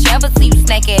realest bitch ever, see you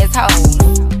snake ass hoes.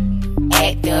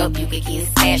 Act up, you could get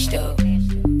snatched up.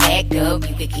 Act up,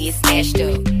 you could get snatched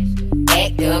up.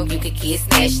 Act up, you could get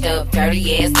snatched up.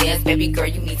 Dirty ass, baby girl,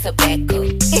 you need to back up.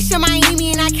 It's your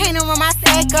Miami and I can't run my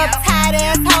sack up. Tied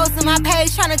Bad assholes in my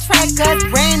page tryna track us.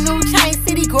 Brand new chain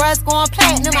city girls going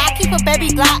platinum. I keep a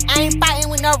baby Glock, I ain't fighting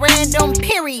with no random,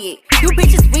 period. You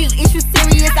bitches weak, is you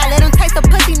serious? I let him taste the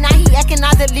pussy, now he acting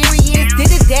all delirious. Did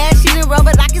it dash, she done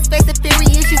rubber like his face is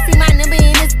furious. You see my number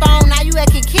in his phone, now you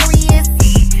acting curious.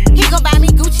 He gon' buy me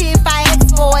Gucci if I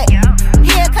ask for it.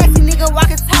 He a classy nigga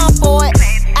walking town for it.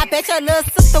 I bet your little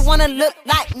sister wanna look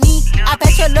like me. I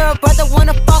bet your little brother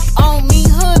wanna fuck on me.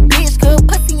 Hood bitch, good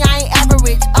pussy, I ain't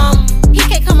average. He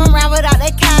can't come around without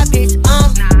that cabbage.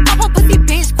 Pop a pussy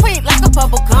bitch quick like a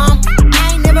bubble gum.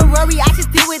 I ain't never worry, I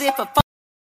just deal with it for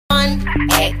fun.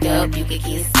 Act up, you could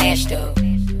get snatched up.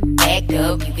 Act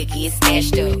up, you could get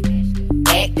snatched up.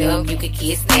 Act up, you could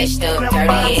get snatched up.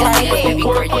 Dirty ass, baby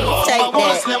girl, you take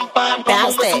that,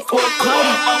 bounce that.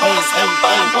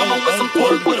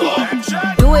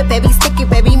 Do it, baby, stick it,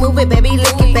 baby, move it, baby,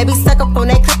 lick it, baby, suck up on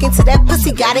that click into that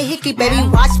pussy, got a hickey, baby,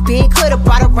 watch big, could've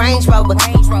brought a Range Rover.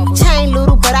 Chain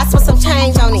little, but I spent some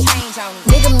change on it.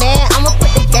 Nigga mad, I'ma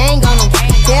put the gang on him.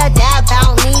 They'll die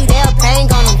about me, they'll bang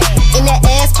on him. In that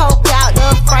ass poke out,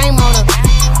 the frame on him.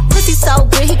 Pussy so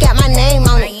good, he got my name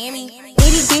on it.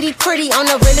 Itty bitty pretty, on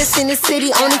the realest in the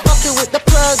city. Only fucking with the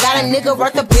plug, got a nigga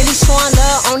worth a billy. Showing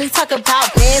love, only talk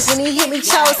about bands. When he hit me,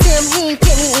 chose him, he ain't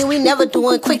pick me, and we never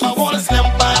doing quickies. I want a slim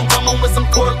fine woman with some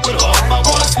pork with her. I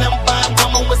want a slim fine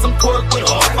woman with some pork with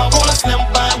her. I want a slim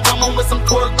fine woman with some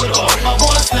pork with her. I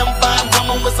want a slim fine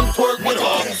woman with some pork with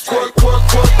her. Pork, pork,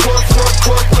 pork, pork, pork,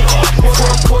 pork with her.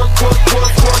 Pork, pork, pork,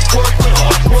 pork, pork, pork with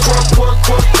her. Pork, pork,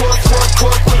 pork, pork, pork,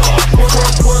 pork with her.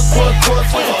 Pork, pork, pork, pork, pork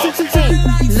with her.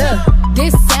 Look,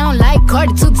 this sound like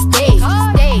Cardi to the stage.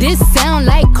 This sound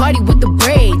like Cardi with the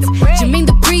braids. Jermaine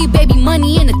Dupri, baby,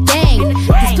 money in a thing.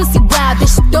 This pussy wild,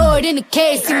 bitch, throw it in the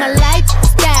case. See my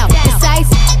lifestyle, this ice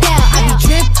down. I be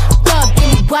dripped up, then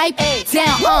we wipe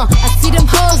down. I see them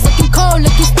hoes looking cold,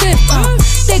 looking stiff.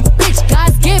 Thick bitch,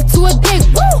 God's gift to a dick.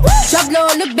 Drop low,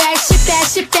 look back, shit that,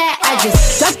 shit that. I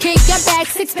just drop cake, got back,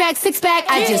 six pack, six pack.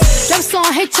 I just drop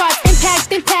song, hit charts,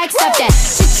 impact, impact. Stop that,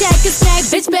 chit chat, get snack,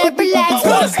 bitch, better relax. I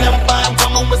want a slim fine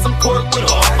woman with some pork with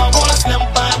her. I want a slim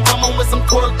fine woman with some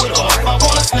pork with her. I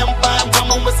want a slim fine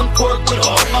woman with some pork with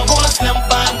her. I want a slim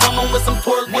fine woman with some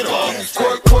pork with her.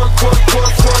 Pork, pork, pork,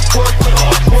 pork, pork, pork with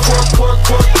her. Pork, pork,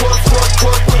 pork, pork, pork,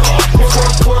 pork with her.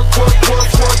 Pork, pork, pork, pork,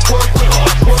 pork, pork with her.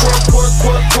 Pork, pork,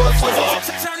 pork, pork with her.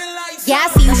 Yeah, I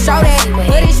see you show that.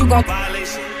 What is you gon'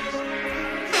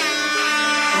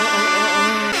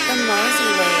 The Mosey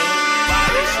way.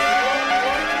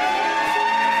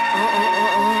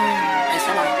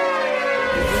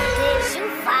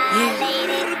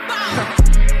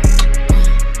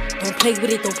 Don't play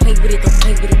with it, don't play with it, don't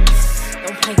play with it.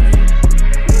 Don't play with it.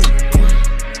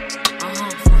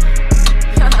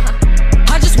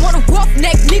 I just want a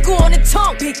roughneck nigga on the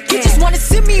tongue. You just wanna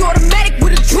send me automatic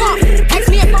with a drum. Ask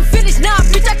me if I'm finished, nah,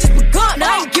 bitch, I just begun.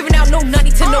 I ain't giving out no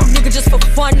nutty to no nigga just for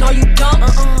fun. Are you dumb?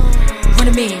 Run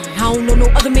a man, I don't know no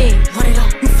other man. Run it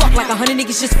up. You fuck like 100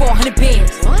 niggas just for 100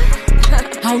 bands.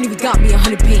 I don't even got me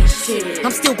 100 bands.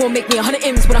 I'm still gonna make me 100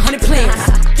 M's with 100 plans.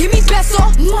 Give me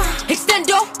peso,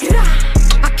 extendo.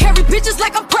 I carry bitches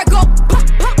like I'm Prego.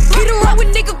 Hit her out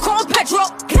with nigga called Petro.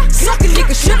 Suck a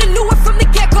nigga, shoulda knew it from the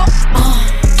get-go.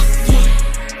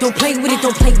 Don't play with it,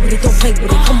 don't play with it, don't play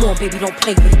with it. Come on, baby, don't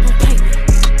play with it, don't play with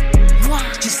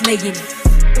it. Just lay in it.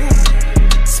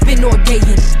 Spin all day in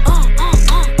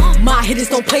it. My hitters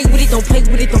don't play with it, don't play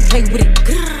with it, don't play with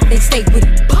it. They stay with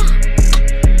it.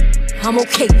 I'm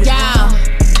okay with it.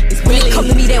 When they come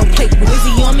to me, they don't play with it.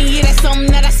 Wizzy on me, yeah, that's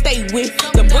something that I stay with.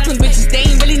 The Brooklyn bitches, they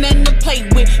ain't really nothing to play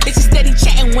with. Bitches steady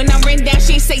chatting, when I ran down,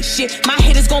 she ain't say shit. My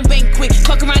hitters gon' bang quick,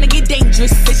 fuck around and get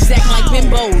dangerous. Bitches acting like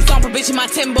bimbos, stomp a bitch in my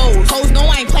Timbos. Hoes know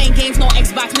I ain't playing games, no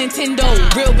Xbox, Nintendo.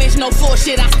 Real bitch, no floor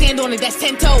shit, I stand on it, that's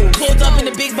 10 toes. Pulled up in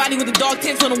the big body with the dog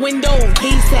tints on the window.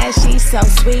 He says she's so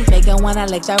sweet, make her wanna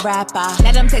lick the rapper.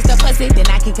 Let him taste the pussy, then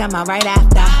I can come out right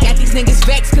after. Got these niggas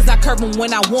vexed, cause I curve him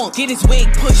when I want. Get his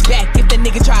wig pushed back, if the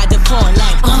nigga tried to front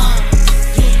like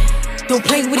Don't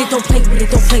play with it, don't play with it,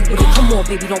 don't play with it. Come on,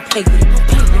 baby, don't play with it, don't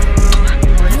play with it.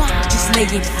 Just lay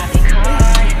in it.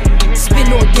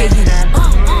 Spin all day in it.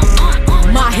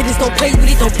 My hitters don't play with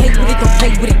it, don't play with it, don't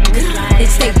play with it. They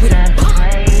stay with it.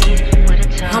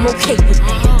 I'm okay with it.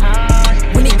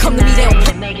 When they come to me, they don't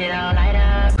play. Make it all light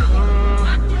up.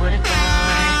 With a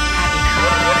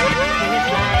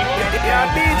gun,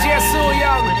 DJ Sue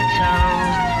Young. With a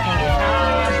toes, hanging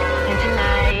lost. And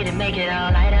tonight, to make it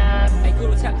all light up. Hey,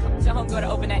 Guru, tell homegirl to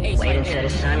open that H. Wait until the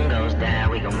sun goes down,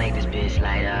 we gon' make this bitch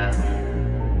light up.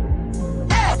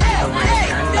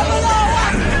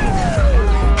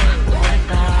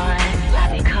 I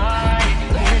be caught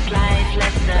in this life,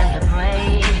 let's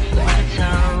celebrate. With the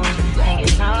toes,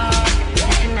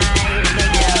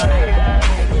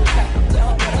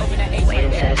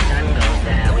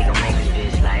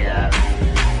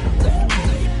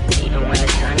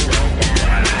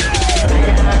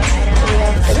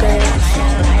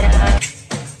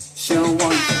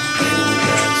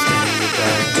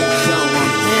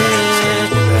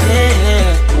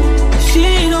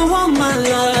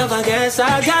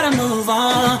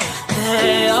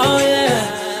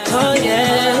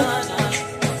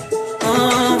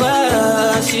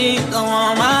 don't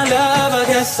want my love, I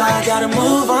guess I gotta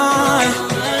move on.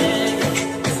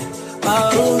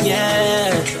 Oh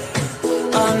yeah,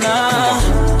 oh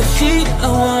no. If she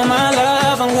don't want my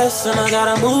love, I'm guessing I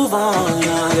gotta move on.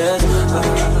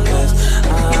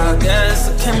 I guess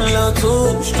I came a little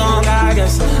too strong. I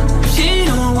guess if she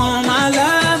don't want my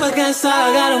love, I guess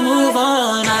I gotta move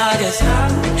on. I guess I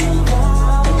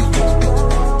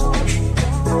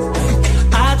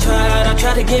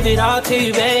tried to give it all to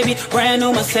you, baby. Brand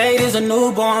new Mercedes, a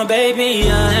newborn baby.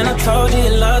 And I told you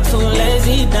your love too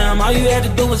lazy. Damn, all you had to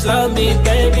do was love me,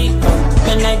 baby.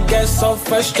 And that gets so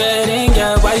frustrating,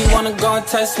 yeah. Why you wanna go and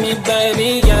test me,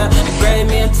 baby, yeah? Degrade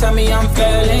me and tell me I'm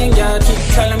failing, yeah. Keep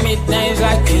telling me things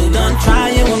like you done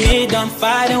trying with me, done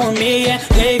fighting with me, yeah.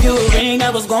 Gave you a ring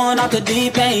that was going off the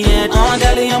deep end, yeah. On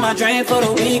daily on my drain for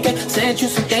the weekend. Sent you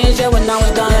some things, yeah, when I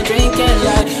was done drinking.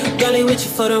 Like, girlie with you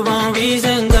for the wrong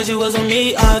reason. Cause you was with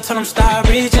me, till I'm start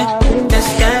reaching. That's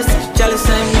jealous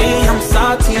ain't me. I'm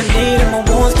salty, I need it, my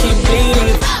wounds keep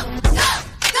bleeding.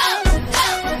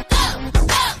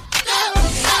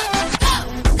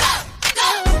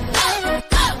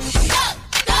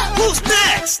 Who's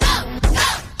next?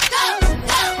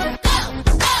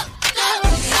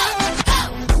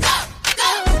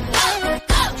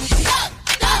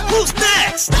 Who's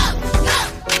next?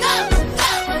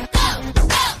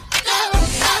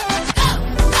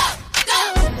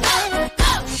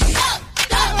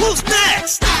 Who's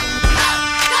next?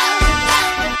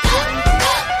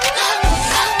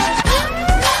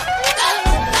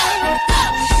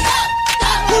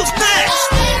 Who's next?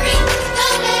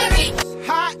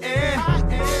 Hot and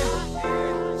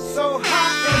so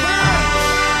hot and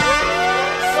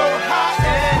so hot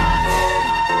and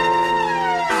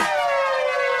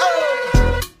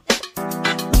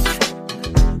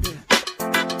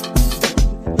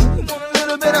you want a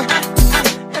little bit of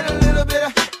and a little bit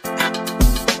of.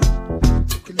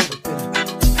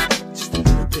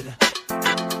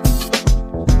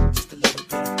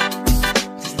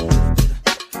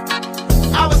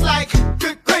 I was like,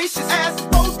 good gracious, ass is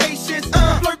bodacious,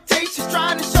 flirtatious,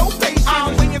 trying to show patience.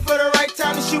 I'm waiting for the right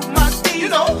time to shoot my steez, you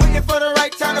know, waiting for the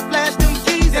right time to flash them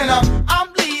keys. And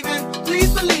I'm leaving,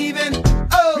 please believe in,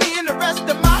 me and the rest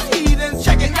of my heathens.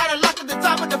 Checking out a lock at the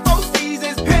top of the Four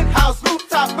Seasons, penthouse,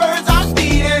 rooftop, birds I'm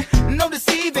feeding. No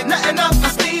deceiving, nothing up my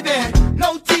sleeving,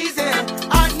 no teasing.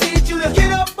 I need you to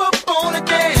get up on the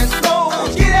dance floor.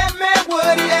 Get that man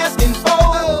what he asking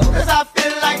for. Cause I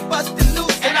feel like busting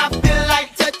loose and I feel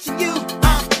like touching you.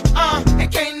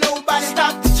 And can't nobody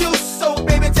stop the juice. So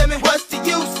baby, tell me what's the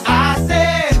use? I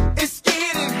said it's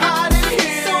getting hot in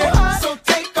here, so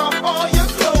take off all your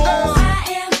clothes. I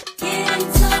am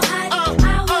getting so hot, I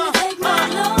wanna take my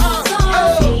clothes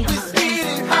off. It's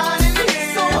getting hot in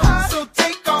here, so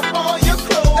take off all your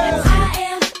clothes. I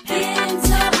am getting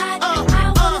so hot, I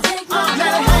wanna take my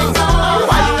clothes off.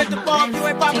 Why you at the bar, you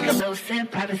ain't popping the No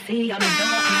sip, privacy on the door,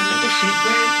 I'ma make this shit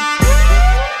work.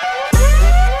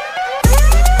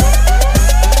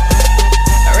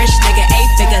 A rich nigga,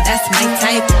 8-figure, that's my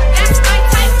type. That's my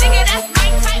type, nigga, that's my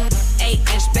type.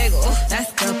 8-inch bagel,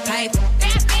 that's the pipe.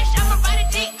 Bad bitch, I'ma ride a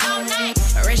dick all night.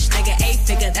 A rich nigga,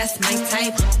 8-figure, that's my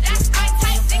type. That's my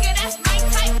type, nigga, that's my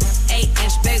type.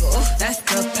 8-inch bagel, that's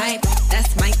the pipe.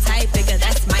 That's my type, nigga,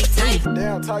 that's my type.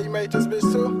 Damn, Ty, you made this bitch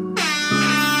too?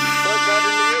 What got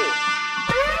into you?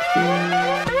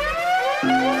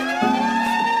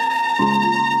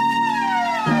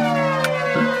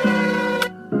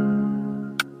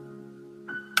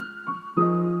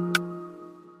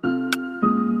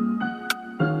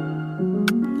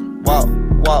 Walk,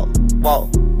 walk, walk,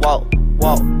 walk,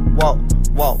 walk, walk,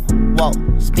 walk, walk.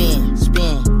 Spin,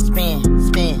 spin, spin,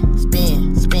 spin,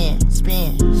 spin, spin,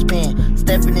 spin, spin.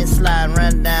 Stepping and sliding,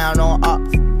 run down on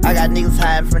ops. I got niggas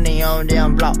hiding from their own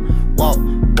damn block. Walk,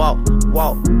 walk,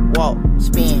 walk, walk.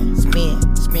 Spin,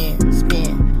 spin, spin,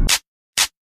 spin.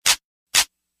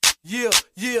 Yeah,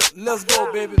 let's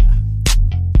go, baby.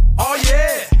 Oh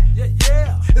yeah,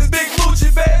 it's Big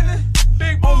Moochie, baby.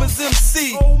 Big Moments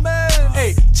MC. Oh man,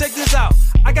 hey, check this out.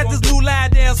 I got this new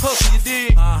line dance hustle, you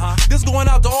dig? This going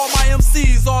out to all my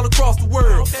MCs all across the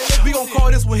world. We gon'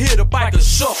 call this one here the biker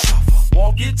shuffle.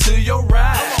 Walk it to your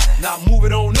right, now move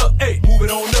it on up, hey, move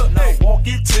it on up. Now walk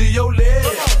it to your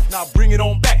left, now bring it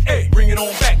on back, hey, bring it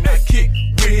on back. Now kick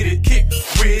with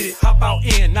it, hop out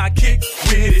in, now kick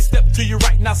with it. Step to your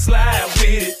right, now slide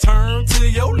with it. Turn to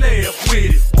your left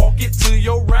with it, walk it to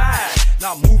your right.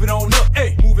 Now move it on up,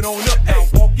 hey, move it on up. Now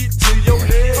walk it to your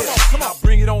left, come on,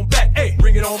 bring it on back, hey,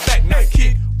 bring it on back. Now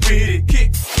kick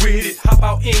with it, hop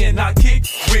out in, now kick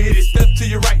with it. Step to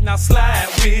your right, now slide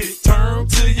with it. Turn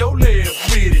to your left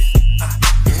with it.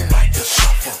 It's the bike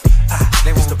shuffle.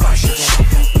 It's the bike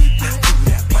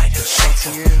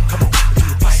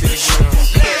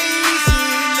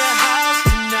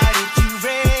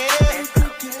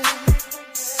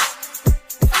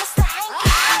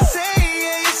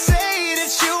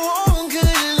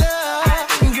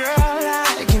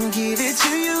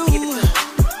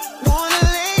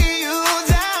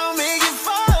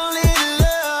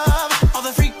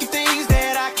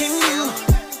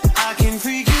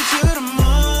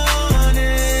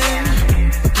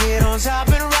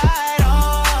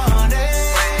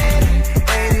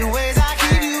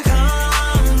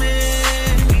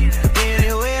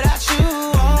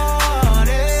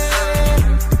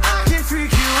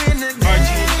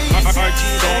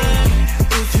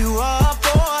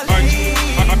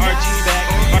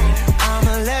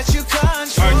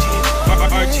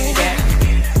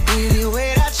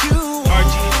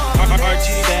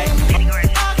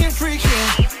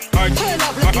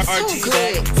too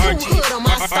good, too hood on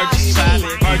my star shit.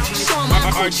 Showing my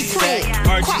coochie print,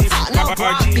 crop top, no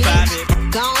bra,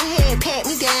 bitch. Go ahead, pat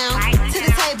me down. To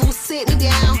the table, sit me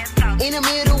down. In the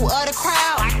middle of the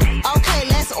crowd. Okay,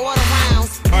 let's order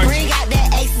rounds. Bring out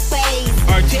that ace of spades,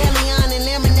 jelly on and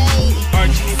lemonade.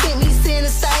 Sit me center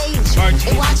stage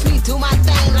and watch me do my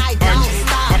thing like don't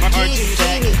stop.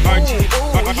 Get it, ooh,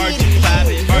 ooh, hit it,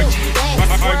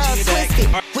 that's world twisted.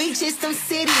 We just some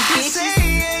city bitches.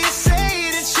 You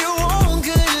say that you want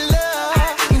good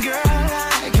love, girl,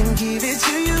 I can give it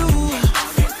to you.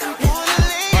 Wanna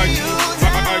lay you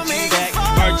down, make it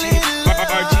fall in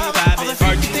love.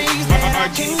 All the things that I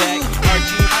can do.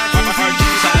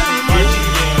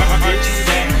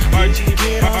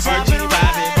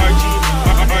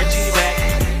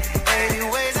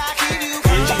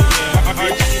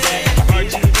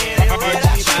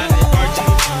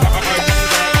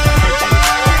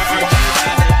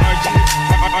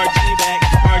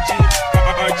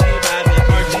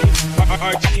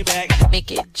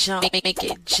 Make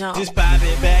it jump. Just pop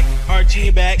it back,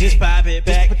 RG back, just pop it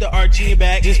back. Put the RG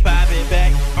back, just pop it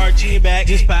back. RG back,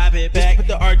 just pop it back. Put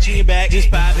the RG back,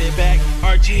 just pop it back.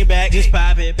 RG back, just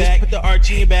pop it back. Put the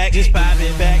RG back, just pop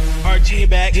it back. RG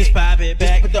back, just pop it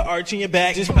back. Put the arch in your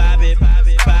back, just pop it, pop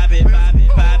it, pop it, pop it,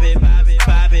 pop it, pop it,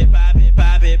 pop it, pop it,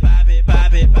 pop it, pop it,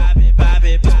 pop it, pop it, pop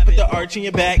it. Just put the arch in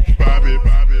your back. Pop it,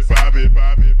 pop it, pop it,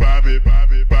 pop it, pop it,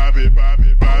 pop it, pop it, pop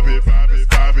it, pop it, pop it, pop it,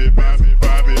 pop it, pop it, pop it,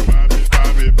 pop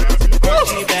it, pop it.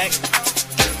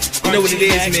 You know what it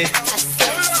is, man.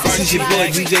 This is your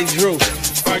boy DJ Drew.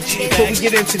 Before we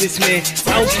get into this, man, I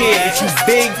don't care if you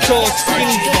big, tall,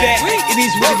 skinny, fat. It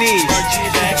is what it is.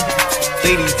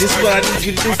 Ladies, this is what I need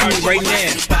you to do for me right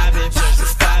now.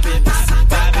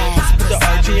 Put the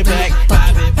arch in your back.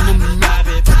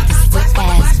 Put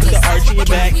the arch in your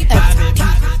back. Put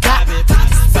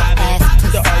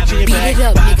the arch in your back. Beat it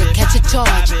up, nigga, catch a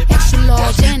charge. Extra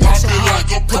large and extra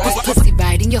hard. Put this pussy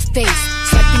right in your face.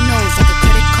 Swipe your nose like a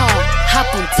credit card. Hop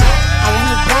on top, I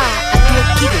wanna ride. I do a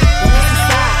giggle, when it's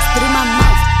inside. Spit in my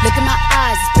mouth, look in my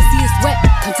eyes. This pussy is wet,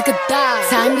 come take a dive.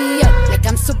 Tie me up like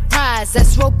I'm surprised.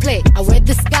 That's roleplay, I wear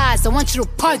disguise. I want you to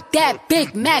park that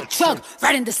Big Mac truck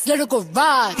right in this little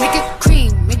garage. Make it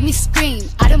cream, make me scream.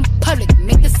 Out in public,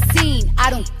 make a scene. I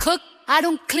don't cook, I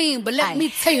don't clean, but let me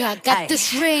tell you, I got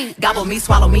this ring. Gobble me,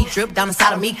 swallow me, drip down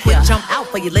inside of me. Quick jump out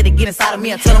for you, let it get inside of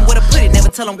me. I tell them where to put it, never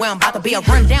tell them where I'm about to be. I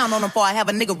run down on them before I have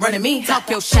a nigga running me. Talk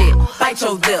your shit, bite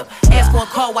your lip. Ask for a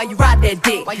call while you ride that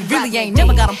dick. You really ain't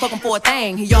never got him fucking for a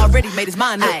thing. He already made his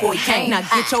mind up before he came. Now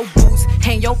get your boots,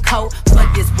 hang your coat for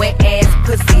this wet ass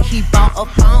pussy. He bought a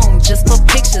phone just for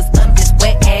pictures of this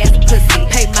wet ass pussy.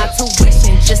 Pay my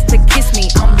tuition just to kiss me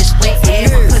on this wet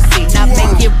ass pussy. Now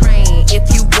make it rain if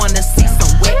you wanna see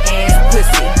some wet ass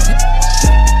pussy.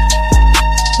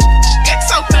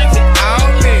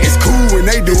 It's cool when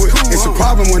they do it. It's a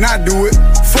problem when I do it.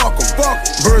 Fuck 'em.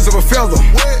 Birds of a feather.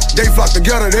 They flock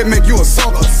together, they make you a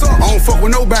sucker. I don't fuck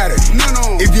with nobody.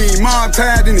 If you ain't mob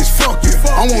tied, then it's fuck you.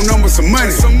 I want numbers, some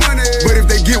money. But if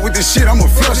they get with this shit, I'ma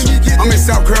flush you. I'm in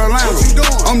South Carolina.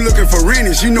 I'm looking for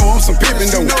Rennies. You know I'm some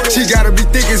pimpin' though. She gotta be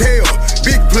thick as hell.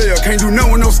 Big player, can't do no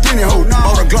with no skinny hoe.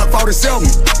 Bought a Glock 47.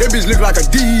 That bitch look like a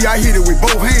D. I hit it with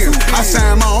both hands. I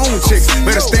signed my own chicks.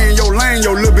 Better stay in your lane,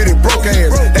 your little bitty broke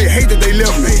ass. They hate that they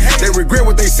left me. They regret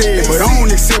what they said, but I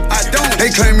don't accept. They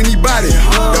claiming he body.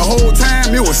 The whole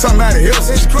time it was somebody else.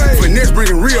 Finesse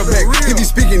bringing real back. He be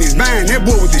speaking his mind. That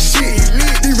boy with the shit.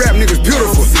 These rap niggas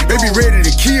beautiful. They be ready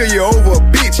to kill you over a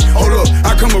bitch. Hold up,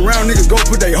 I come around, niggas go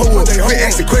put they hoe up. They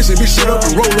ask the question, bitch, shit up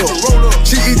and roll up.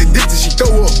 She eat the dick till she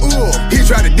throw up. He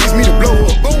try to diss me to blow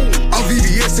up. I'm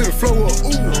VVS to the flow up.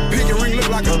 Pick and ring look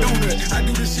like a donut. I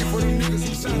do this shit for them niggas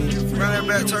who sound. Run that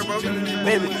back, turbo.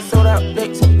 Baby, sold out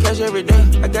dates, cash every day.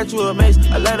 I got you a mace,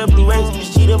 I light up blue rays.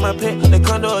 This cheat on my pet, the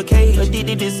condo a cage.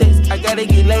 Addicted to sex, I gotta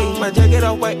get laid. My jacket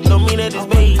all white, don't mean that it's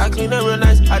beige. I clean up real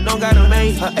nice, I don't got a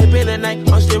maid. Her ape in the night,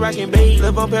 I'm still rockin' beige.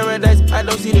 Live on paradise, I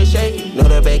don't see the shade. Know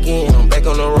the back end, I'm back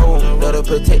on the road. Know the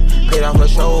protect, paid off her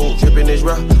show. Drippin' this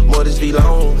rough, more this be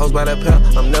long. Hoes by the pair,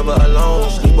 I'm never alone.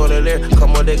 Sleep on the lair,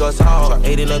 come on, they go soft.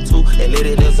 8 in a 2, and let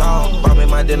it dissolve. Bombin'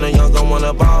 my dinner, young, gon'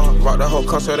 wanna ball. Rock the whole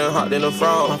concert and hot than a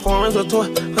frog. My foreign's a toy,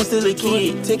 I'm still a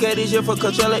kid. 10K this year for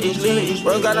Coachella, it's lit.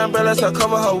 Bro got umbrellas to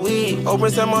cover her wig.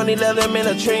 Open some money, let them in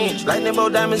a trench. Lightning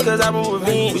bolt diamonds, cause I'm a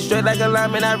revenge. We straight like a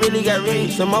lineman, I really got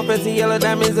rich. Some more fancy yellow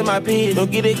diamonds in my pits. Don't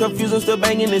get it confused, I'm still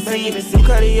banging the seat. New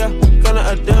Cartier, gonna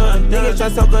a done. Niggas try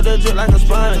to soak up the drip like a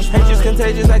sponge. Hatred's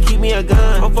contagious, I keep me a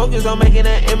gun. I'm focused on making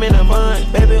that M in a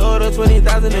month. Baby, order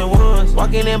 20,000 at once.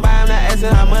 Walking in by, I'm not asking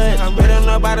how much. I'm better on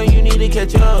the bottom, you need to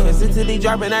catch up. Consistently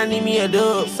dropping, I need me a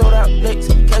dub. Sold out licks,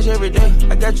 cash every day.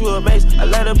 I got you a mace, I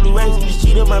light up blue rays. Just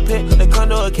cheat on my pet, the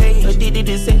condo a cage. Addicted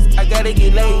to sex, I gotta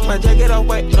get laid. My jacket off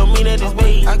white, don't mean that it's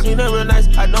made. I clean up real nice,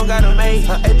 I don't got a maid.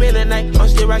 Her ape in the night, I'm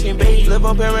still rocking beige. Live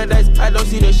on paradise, I don't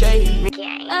see the shade.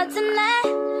 Tonight,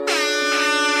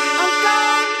 I'm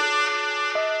gone.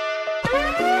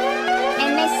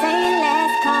 And they saying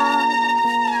last call.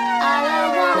 All I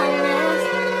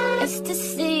want is to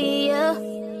see you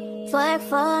fight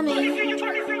for me.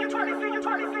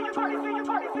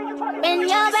 Bend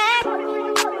your back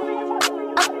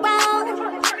around.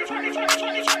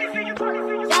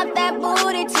 Drop that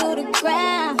booty to the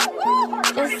ground.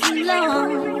 Just as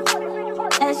long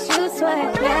as you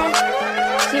twerk that.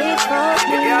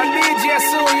 Yeah, DJ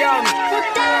so young. So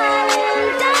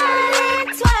darling, darling,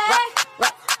 twerk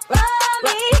for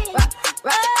me,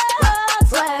 twerk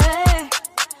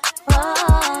for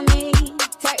me.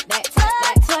 Twerk that,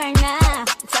 twerk now.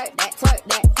 Twerk that, twerk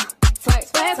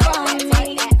for me.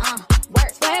 Work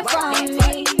for me.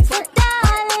 So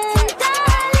darling,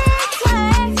 darling, twerk for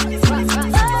me,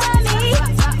 twerk for me.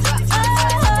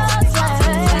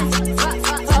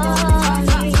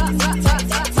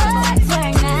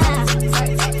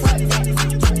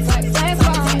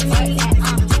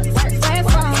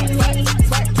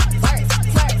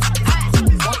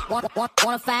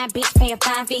 Wanna find bitch, pay a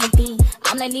fine fee.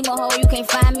 I'm that Nemo hoe, you can't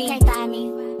find me.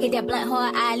 Hit that blunt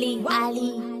hoe, Ali.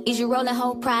 Is you rolling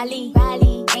hoe, probably.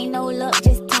 Ain't no luck,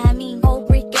 just timing. Whole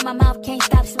brick in my mouth, can't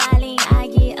stop smiling. I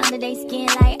get under they skin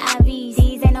like IVs.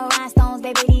 These ain't no rhinestones,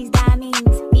 baby, these diamonds.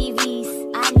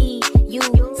 EVs, I need you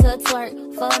to twerk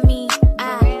for me.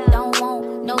 I don't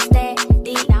want no static,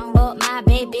 but my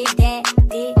baby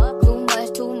daddy.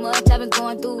 Too much, I've been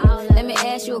going through. Let me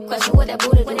ask you a question, what that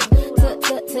booty do?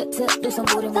 Do some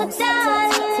booty moves.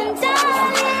 Darling,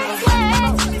 darling,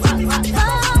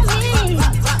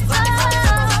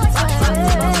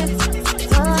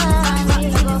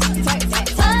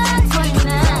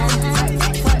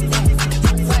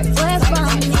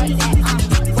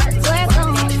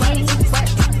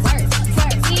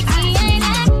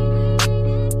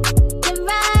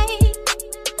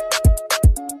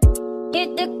 hit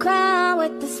the crowd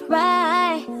with the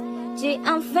Sprite. Gee,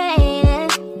 I'm faded.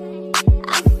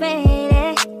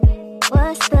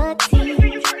 What's the tea?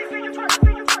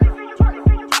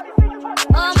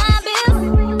 All my bills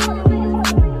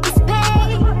is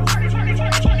paid.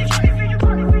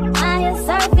 I am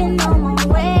surfing on my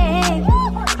way.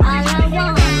 All I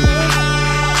want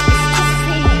is to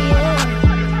see you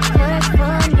work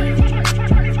for me.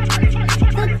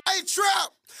 Hey, Trap,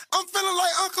 I'm feeling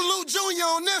like Uncle Luke Jr.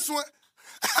 on this one.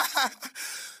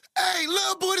 Hey,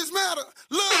 little booties matter.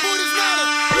 Little booties matter.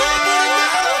 Little booties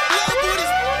matter. Little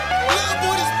booties. Little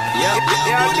booties. Yeah,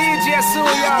 DJ so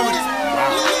young. Little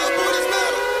booties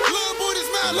matter. Little booties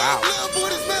matter. Wow. Little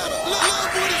booties matter. Little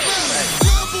booties matter.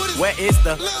 Little booties. Where is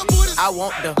the? I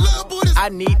want the. I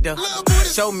need the.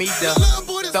 Show me the.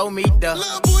 Throw me the.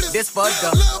 This for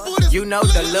the. You know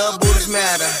the little booties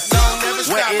matter.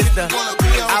 Where is the?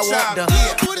 I want the.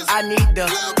 I need the.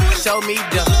 Show me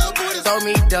the. Throw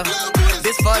me the.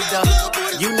 This for the.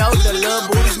 You know the little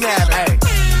booties matter. Hey.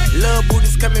 Little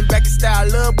booties coming back in style.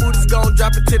 Little booties gon'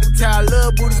 drop it to the towel.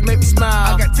 Little booties make me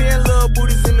smile. I got 10 little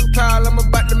booties in the pile. I'm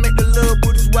about to make the little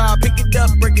booties wild. Pick it up,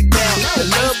 break it down. The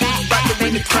little booties about to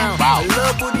win the crown. The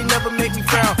little booty never make me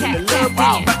frown. The little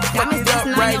booty about to fuck it up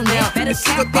right now. The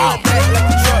sugar throw it back like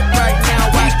a truck right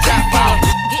now. Watch that fall.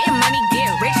 Getting money,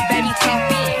 get rich, baby, tap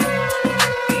in.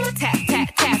 Tap, tap,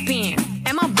 tap in.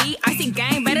 MLB, I see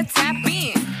gang, better tap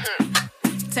in.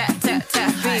 Tap, tap,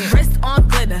 tap in. Wrist on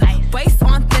glitter, waist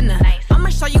on thinner. I'ma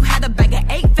show you how to bag an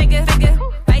 8-figure.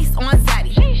 Face on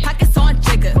zaddy, pockets on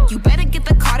jigger. You better get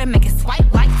the card and make it swipe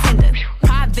like Tinder.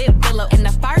 Private villa in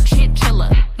the fire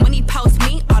chinchilla. When he post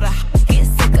me, all the get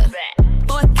sicker.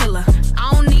 For a killer,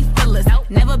 I don't need fillers.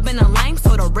 Never been a lame,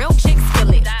 so the real chicks feel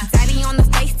it. Daddy on the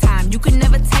FaceTime, you can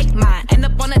never take mine. End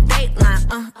up on a dateline,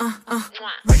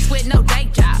 Rich with no day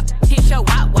job, hit your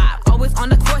wop. Always on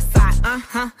the course side,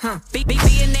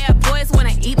 Billionaire boys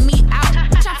wanna eat me out.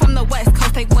 I'm from the West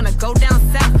Coast, they wanna go down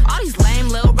south. All these lame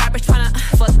little rappers tryna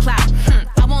for clout.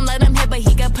 I won't let him hit, but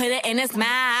he can put it in his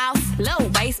mouth. Little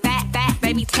waist, fat,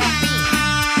 baby, tap in.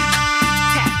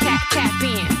 Tap, tap, tap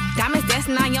in. Diamonds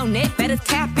dancing on your neck, better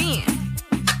tap in.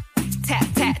 Tap,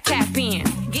 tap, tap in.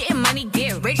 Getting money,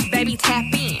 get rich, baby, tap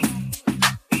in.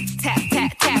 Tap,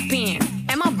 tap, tap in.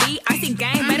 MLB, I see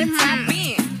gang, better tap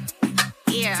in.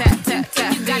 Yeah. Tap, tap,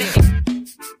 tap, you got it.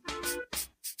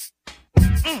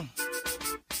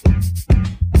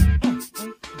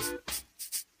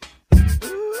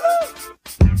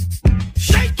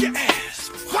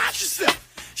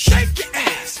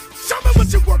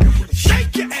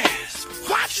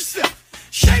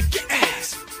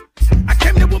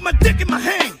 my dick in my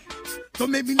hand.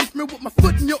 Don't make me lift me with my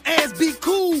foot in your ass, be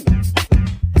cool.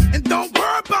 And don't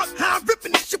worry about how I'm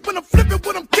ripping this shit when I'm flipping,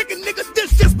 what I'm kicking, nigga,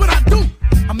 this just what I do.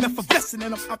 I'm effervescent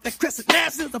and I'm off that crescent. Now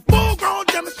since a full-grown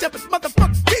German Shepherd,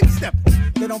 motherfuckers keep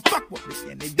stepping. They don't fuck with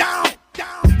me and they down.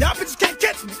 Y'all bitches can't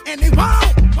catch me and they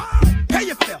won't. Pay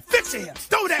your fare, fix your hair,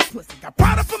 throw that pussy. Got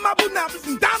Prada for my boo novice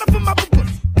and Donna for my boo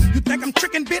pussy. You think I'm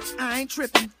tricking, bitch? I ain't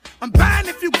tripping. I'm buying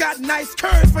if you got nice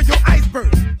curves for your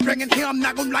iceberg. Bring it here, I'm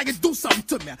not gonna like it, do something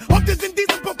to me. Hope this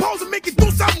indecent proposal make you do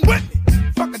something with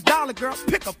me. Fuck $1, girl,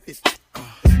 pick up 50.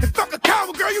 And fuck a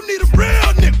coward, girl, you need a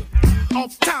real nigga.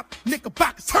 Off top,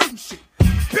 Knickerbockers hurting shit.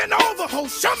 Bend over, ho,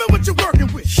 show me what you're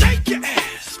working with. Shake your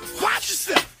ass, watch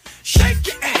yourself. Shake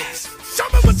your ass, show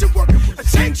me what you're working with.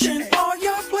 Attention, all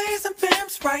y'all plays and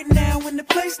pimps right now in the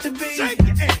place to be. Shake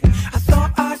your ass. I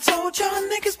thought I told y'all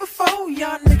niggas before,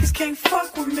 y'all niggas can't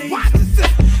fuck with me. Watch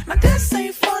yourself. Now this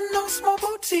ain't fun, no small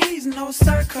booties, no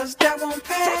sir, cause that won't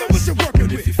pass. Show me what you're working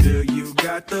But with. if you feel you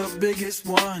got the biggest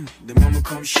one, then mama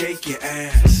come shake your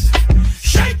ass.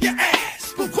 Shake your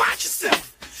ass, but watch yourself.